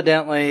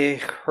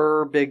evidently,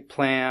 her big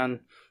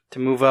plan to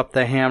move up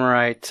the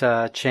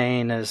Hammerite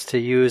chain is to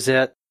use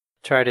it,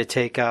 try to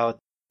take out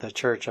the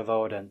Church of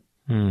Odin.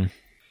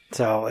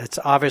 So it's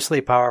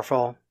obviously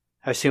powerful.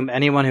 I assume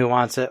anyone who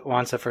wants it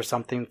for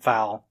something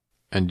foul.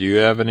 And do you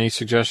have any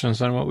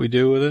suggestions on what we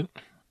do with it?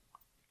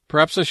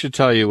 Perhaps I should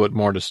tell you what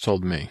Mortis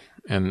told me,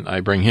 and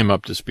I bring him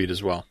up to speed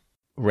as well.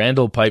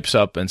 Randall pipes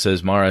up and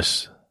says,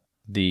 Morris,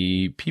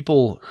 the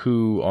people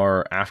who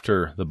are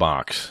after the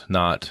box,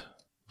 not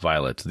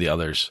Violet, the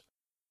others,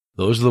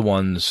 those are the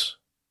ones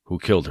who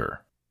killed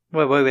her.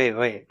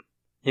 Wait.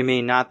 You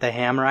mean not the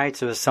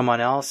Hammerites? It was someone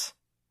else?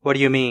 What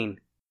do you mean?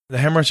 The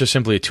Hammerites are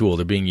simply a tool.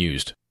 They're being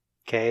used.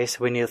 Okay,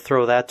 so we need to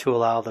throw that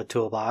tool out of the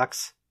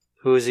toolbox.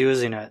 Who's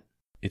using it?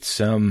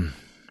 It's,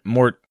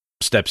 Mort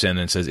steps in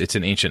and says it's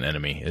an ancient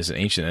enemy. It's an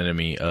ancient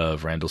enemy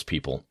of Randall's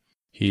people.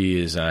 He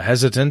is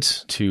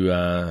hesitant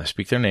to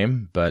speak their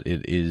name, but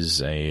it is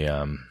they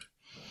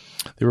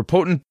were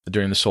potent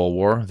during the Soul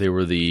War. They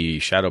were the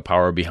shadow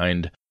power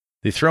behind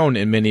the throne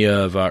in many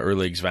of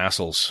Erlig's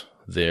vassals.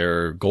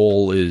 Their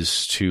goal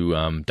is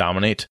to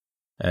dominate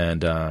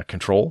and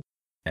control.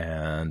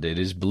 And it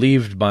is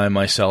believed by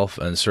myself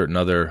and certain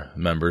other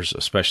members,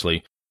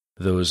 especially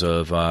those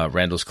of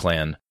Randall's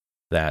clan,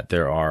 that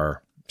there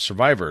are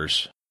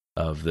survivors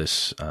of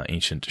this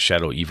ancient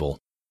shadow evil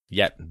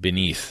yet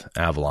beneath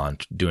Avalon,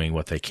 doing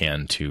what they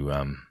can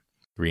to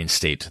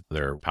reinstate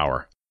their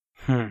power.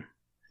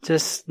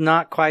 Just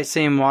not quite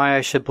seeing why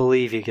I should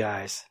believe you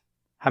guys.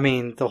 I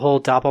mean, the whole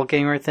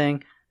doppelganger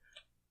thing,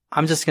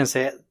 I'm just going to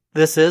say it.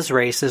 This is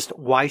racist.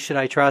 Why should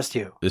I trust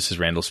you? This is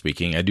Randall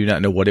speaking. I do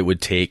not know what it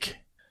would take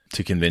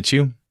to convince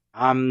you.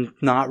 I'm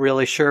not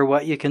really sure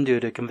what you can do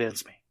to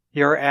convince me.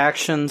 Your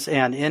actions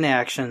and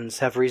inactions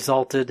have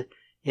resulted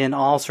in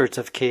all sorts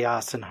of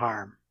chaos and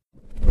harm.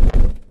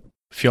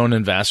 Fionn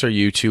and Vassar,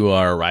 you two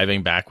are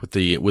arriving back with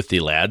the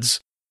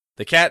lads.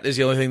 The cat is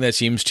the only thing that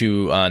seems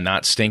to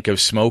not stink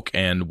of smoke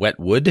and wet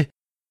wood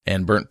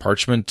and burnt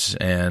parchment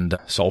and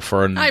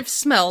sulfur. And... I've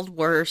smelled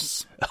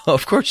worse.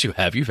 Of course you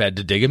have. You've had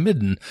to dig a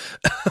midden.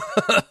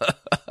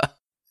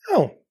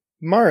 Oh,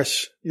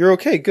 Morris, you're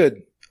okay.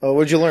 Good.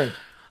 What'd you learn?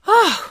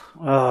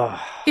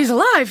 He's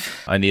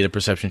alive. I need a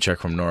perception check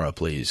from Nora,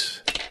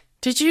 please.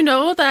 Did you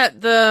know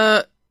that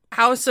the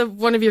house of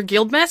one of your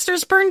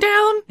guildmasters burned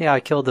down? Yeah, I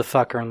killed the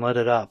fucker and lit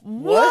it up.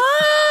 What?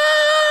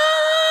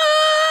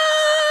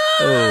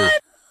 Oh.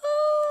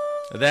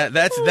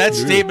 That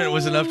statement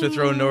was enough to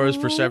throw Nora's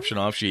perception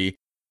off. She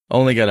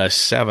only got a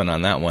 7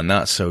 on that one.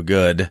 Not so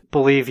good.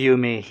 Believe you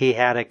me, he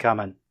had it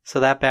coming.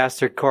 So that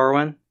bastard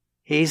Corwin,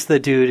 he's the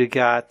dude who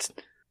got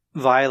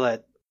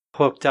Violet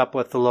hooked up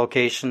with the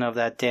location of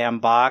that damn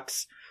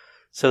box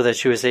so that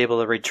she was able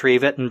to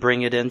retrieve it and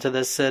bring it into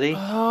this city.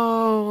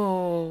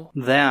 Oh.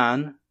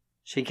 Then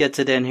she gets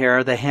it in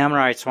here. The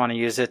Hammerites want to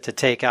use it to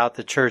take out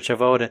the Church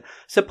of Odin.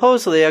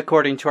 Supposedly,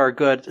 according to our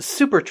good,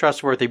 super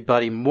trustworthy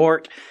buddy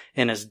Mort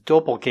and his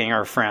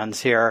doppelganger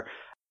friends here,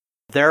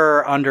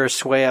 they're under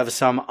sway of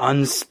some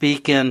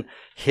unspeaking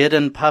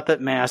hidden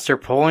puppet master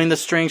pulling the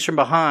strings from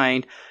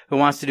behind who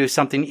wants to do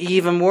something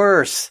even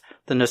worse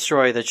than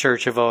destroy the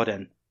Church of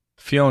Odin.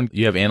 Fionn,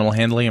 you have animal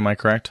handling, am I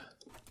correct?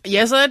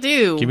 Yes, I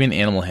do. Give me an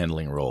animal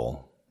handling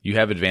roll. You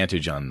have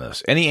advantage on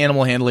this. Any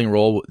animal handling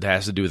roll that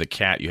has to do with a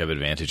cat, you have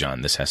advantage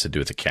on. This has to do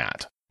with a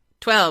cat.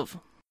 12.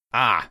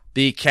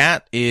 The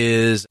cat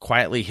is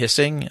quietly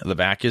hissing, the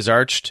back is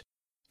arched,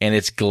 and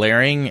it's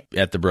glaring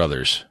at the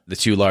brothers, the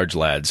two large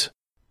lads.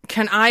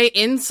 Can I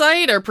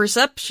insight or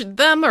perception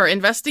them or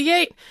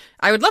investigate?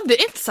 I would love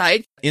to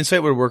insight.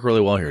 Insight would work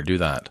really well here. Do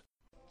that.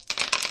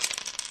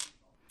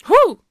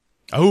 Whew!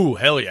 Oh,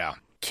 hell yeah.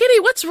 Kitty,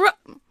 what's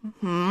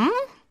wrong?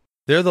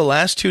 They're the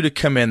last two to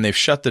come in. They've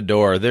shut the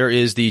door. There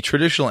is the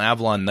traditional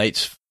Avalon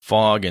Nights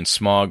fog and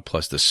smog,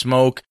 plus the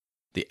smoke,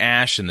 the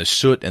ash, and the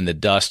soot, and the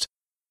dust.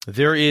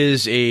 There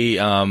is a,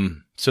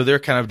 so they're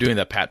kind of doing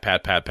that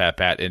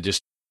pat, and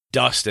just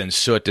dust and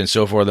soot and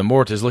so forth. And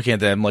Mort is looking at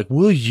them like,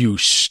 will you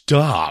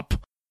stop?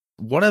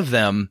 One of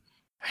them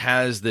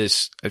has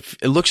this,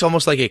 it looks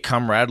almost like a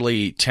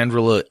comradely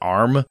tendril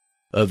arm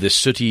of this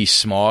sooty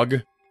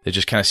smog that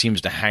just kind of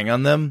seems to hang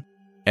on them.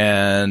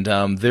 And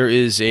there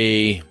is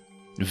a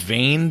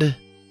veined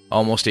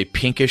almost a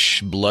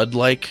pinkish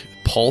blood-like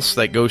pulse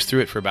that goes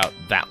through it for about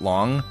that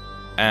long.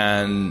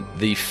 And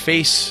the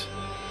face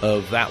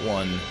of that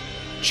one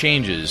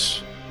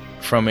changes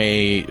from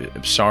a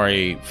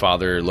sorry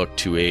father look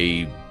to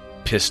a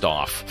pissed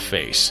off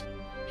face.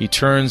 He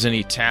turns and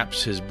he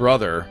taps his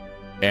brother,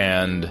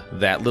 and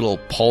that little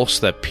pulse,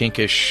 that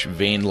pinkish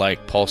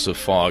vein-like pulse of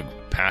fog,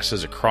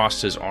 passes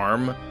across his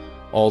arm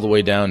all the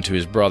way down to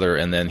his brother,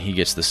 and then he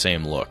gets the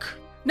same look.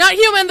 Not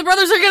human! The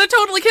brothers are gonna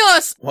totally kill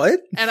us!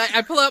 What? And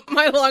I pull up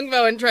my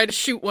longbow and try to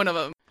shoot one of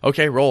them.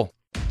 Okay, roll.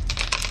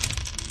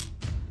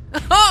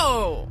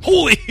 Oh!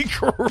 Holy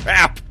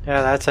crap!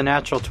 Yeah, that's a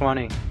natural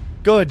 20.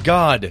 Good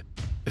God.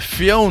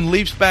 Fionn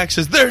leaps back,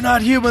 says, "They're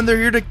not human, they're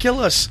here to kill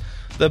us."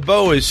 The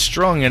bow is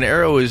strung, an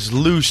arrow is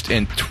loosed,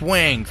 and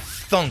twang,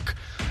 thunk,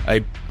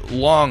 a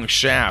long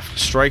shaft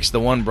strikes the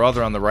one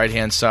brother on the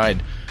right-hand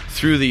side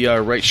through the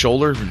right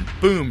shoulder, and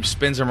boom,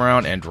 spins him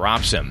around and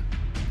drops him.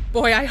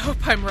 Boy, I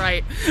hope I'm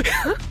right.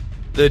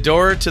 The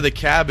door to the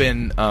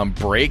cabin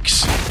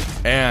breaks,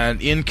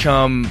 and in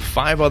come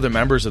 5 other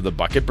members of the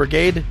Bucket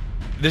Brigade.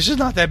 This is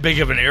not that big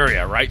of an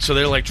area, right? So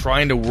they're like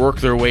trying to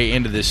work their way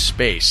into this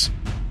space.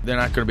 They're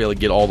not going to be able to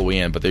get all the way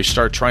in, but they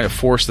start trying to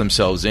force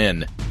themselves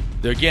in.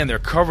 They're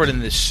covered in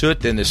this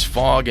soot and this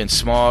fog and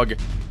smog.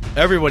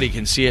 Everybody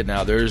can see it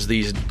now. There's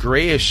these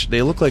grayish,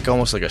 they look like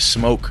almost like a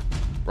smoke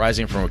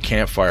rising from a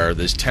campfire.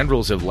 These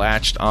tendrils have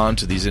latched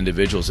onto these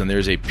individuals, and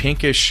there's a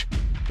pinkish,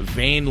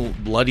 vein,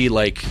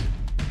 bloody-like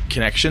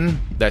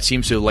connection that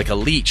seems to, like a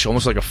leech,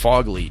 almost like a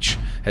fog leech,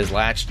 has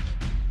latched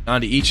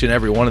onto each and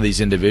every one of these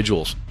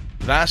individuals.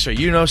 Vassar,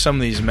 you know some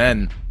of these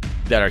men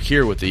that are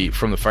here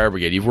from the fire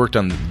brigade. You've worked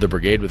on the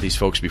brigade with these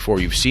folks before.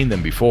 You've seen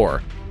them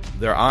before.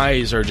 Their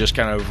eyes are just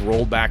kind of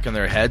rolled back in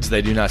their heads.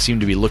 They do not seem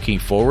to be looking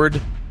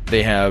forward.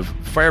 They have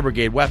fire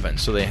brigade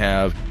weapons. So they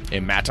have a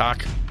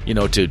mattock,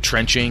 to a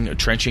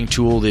trenching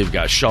tool. They've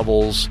got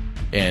shovels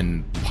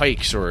and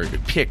pikes or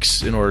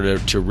picks in order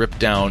to rip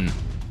down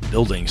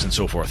buildings and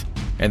so forth.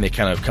 And they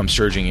kind of come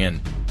surging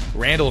in.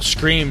 Randall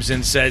screams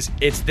and says,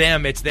 "It's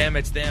them, it's them,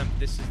 it's them.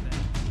 This is them."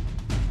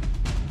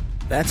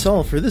 That's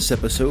all for this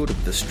episode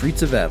of The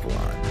Streets of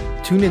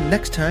Avalon. Tune in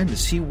next time to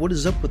see what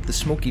is up with the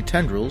smoky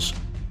tendrils,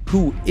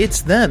 who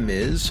it's them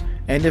is,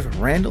 and if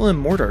Randall and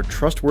Mort are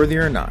trustworthy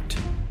or not.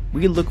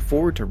 We look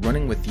forward to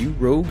running with you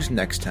rogues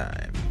next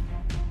time.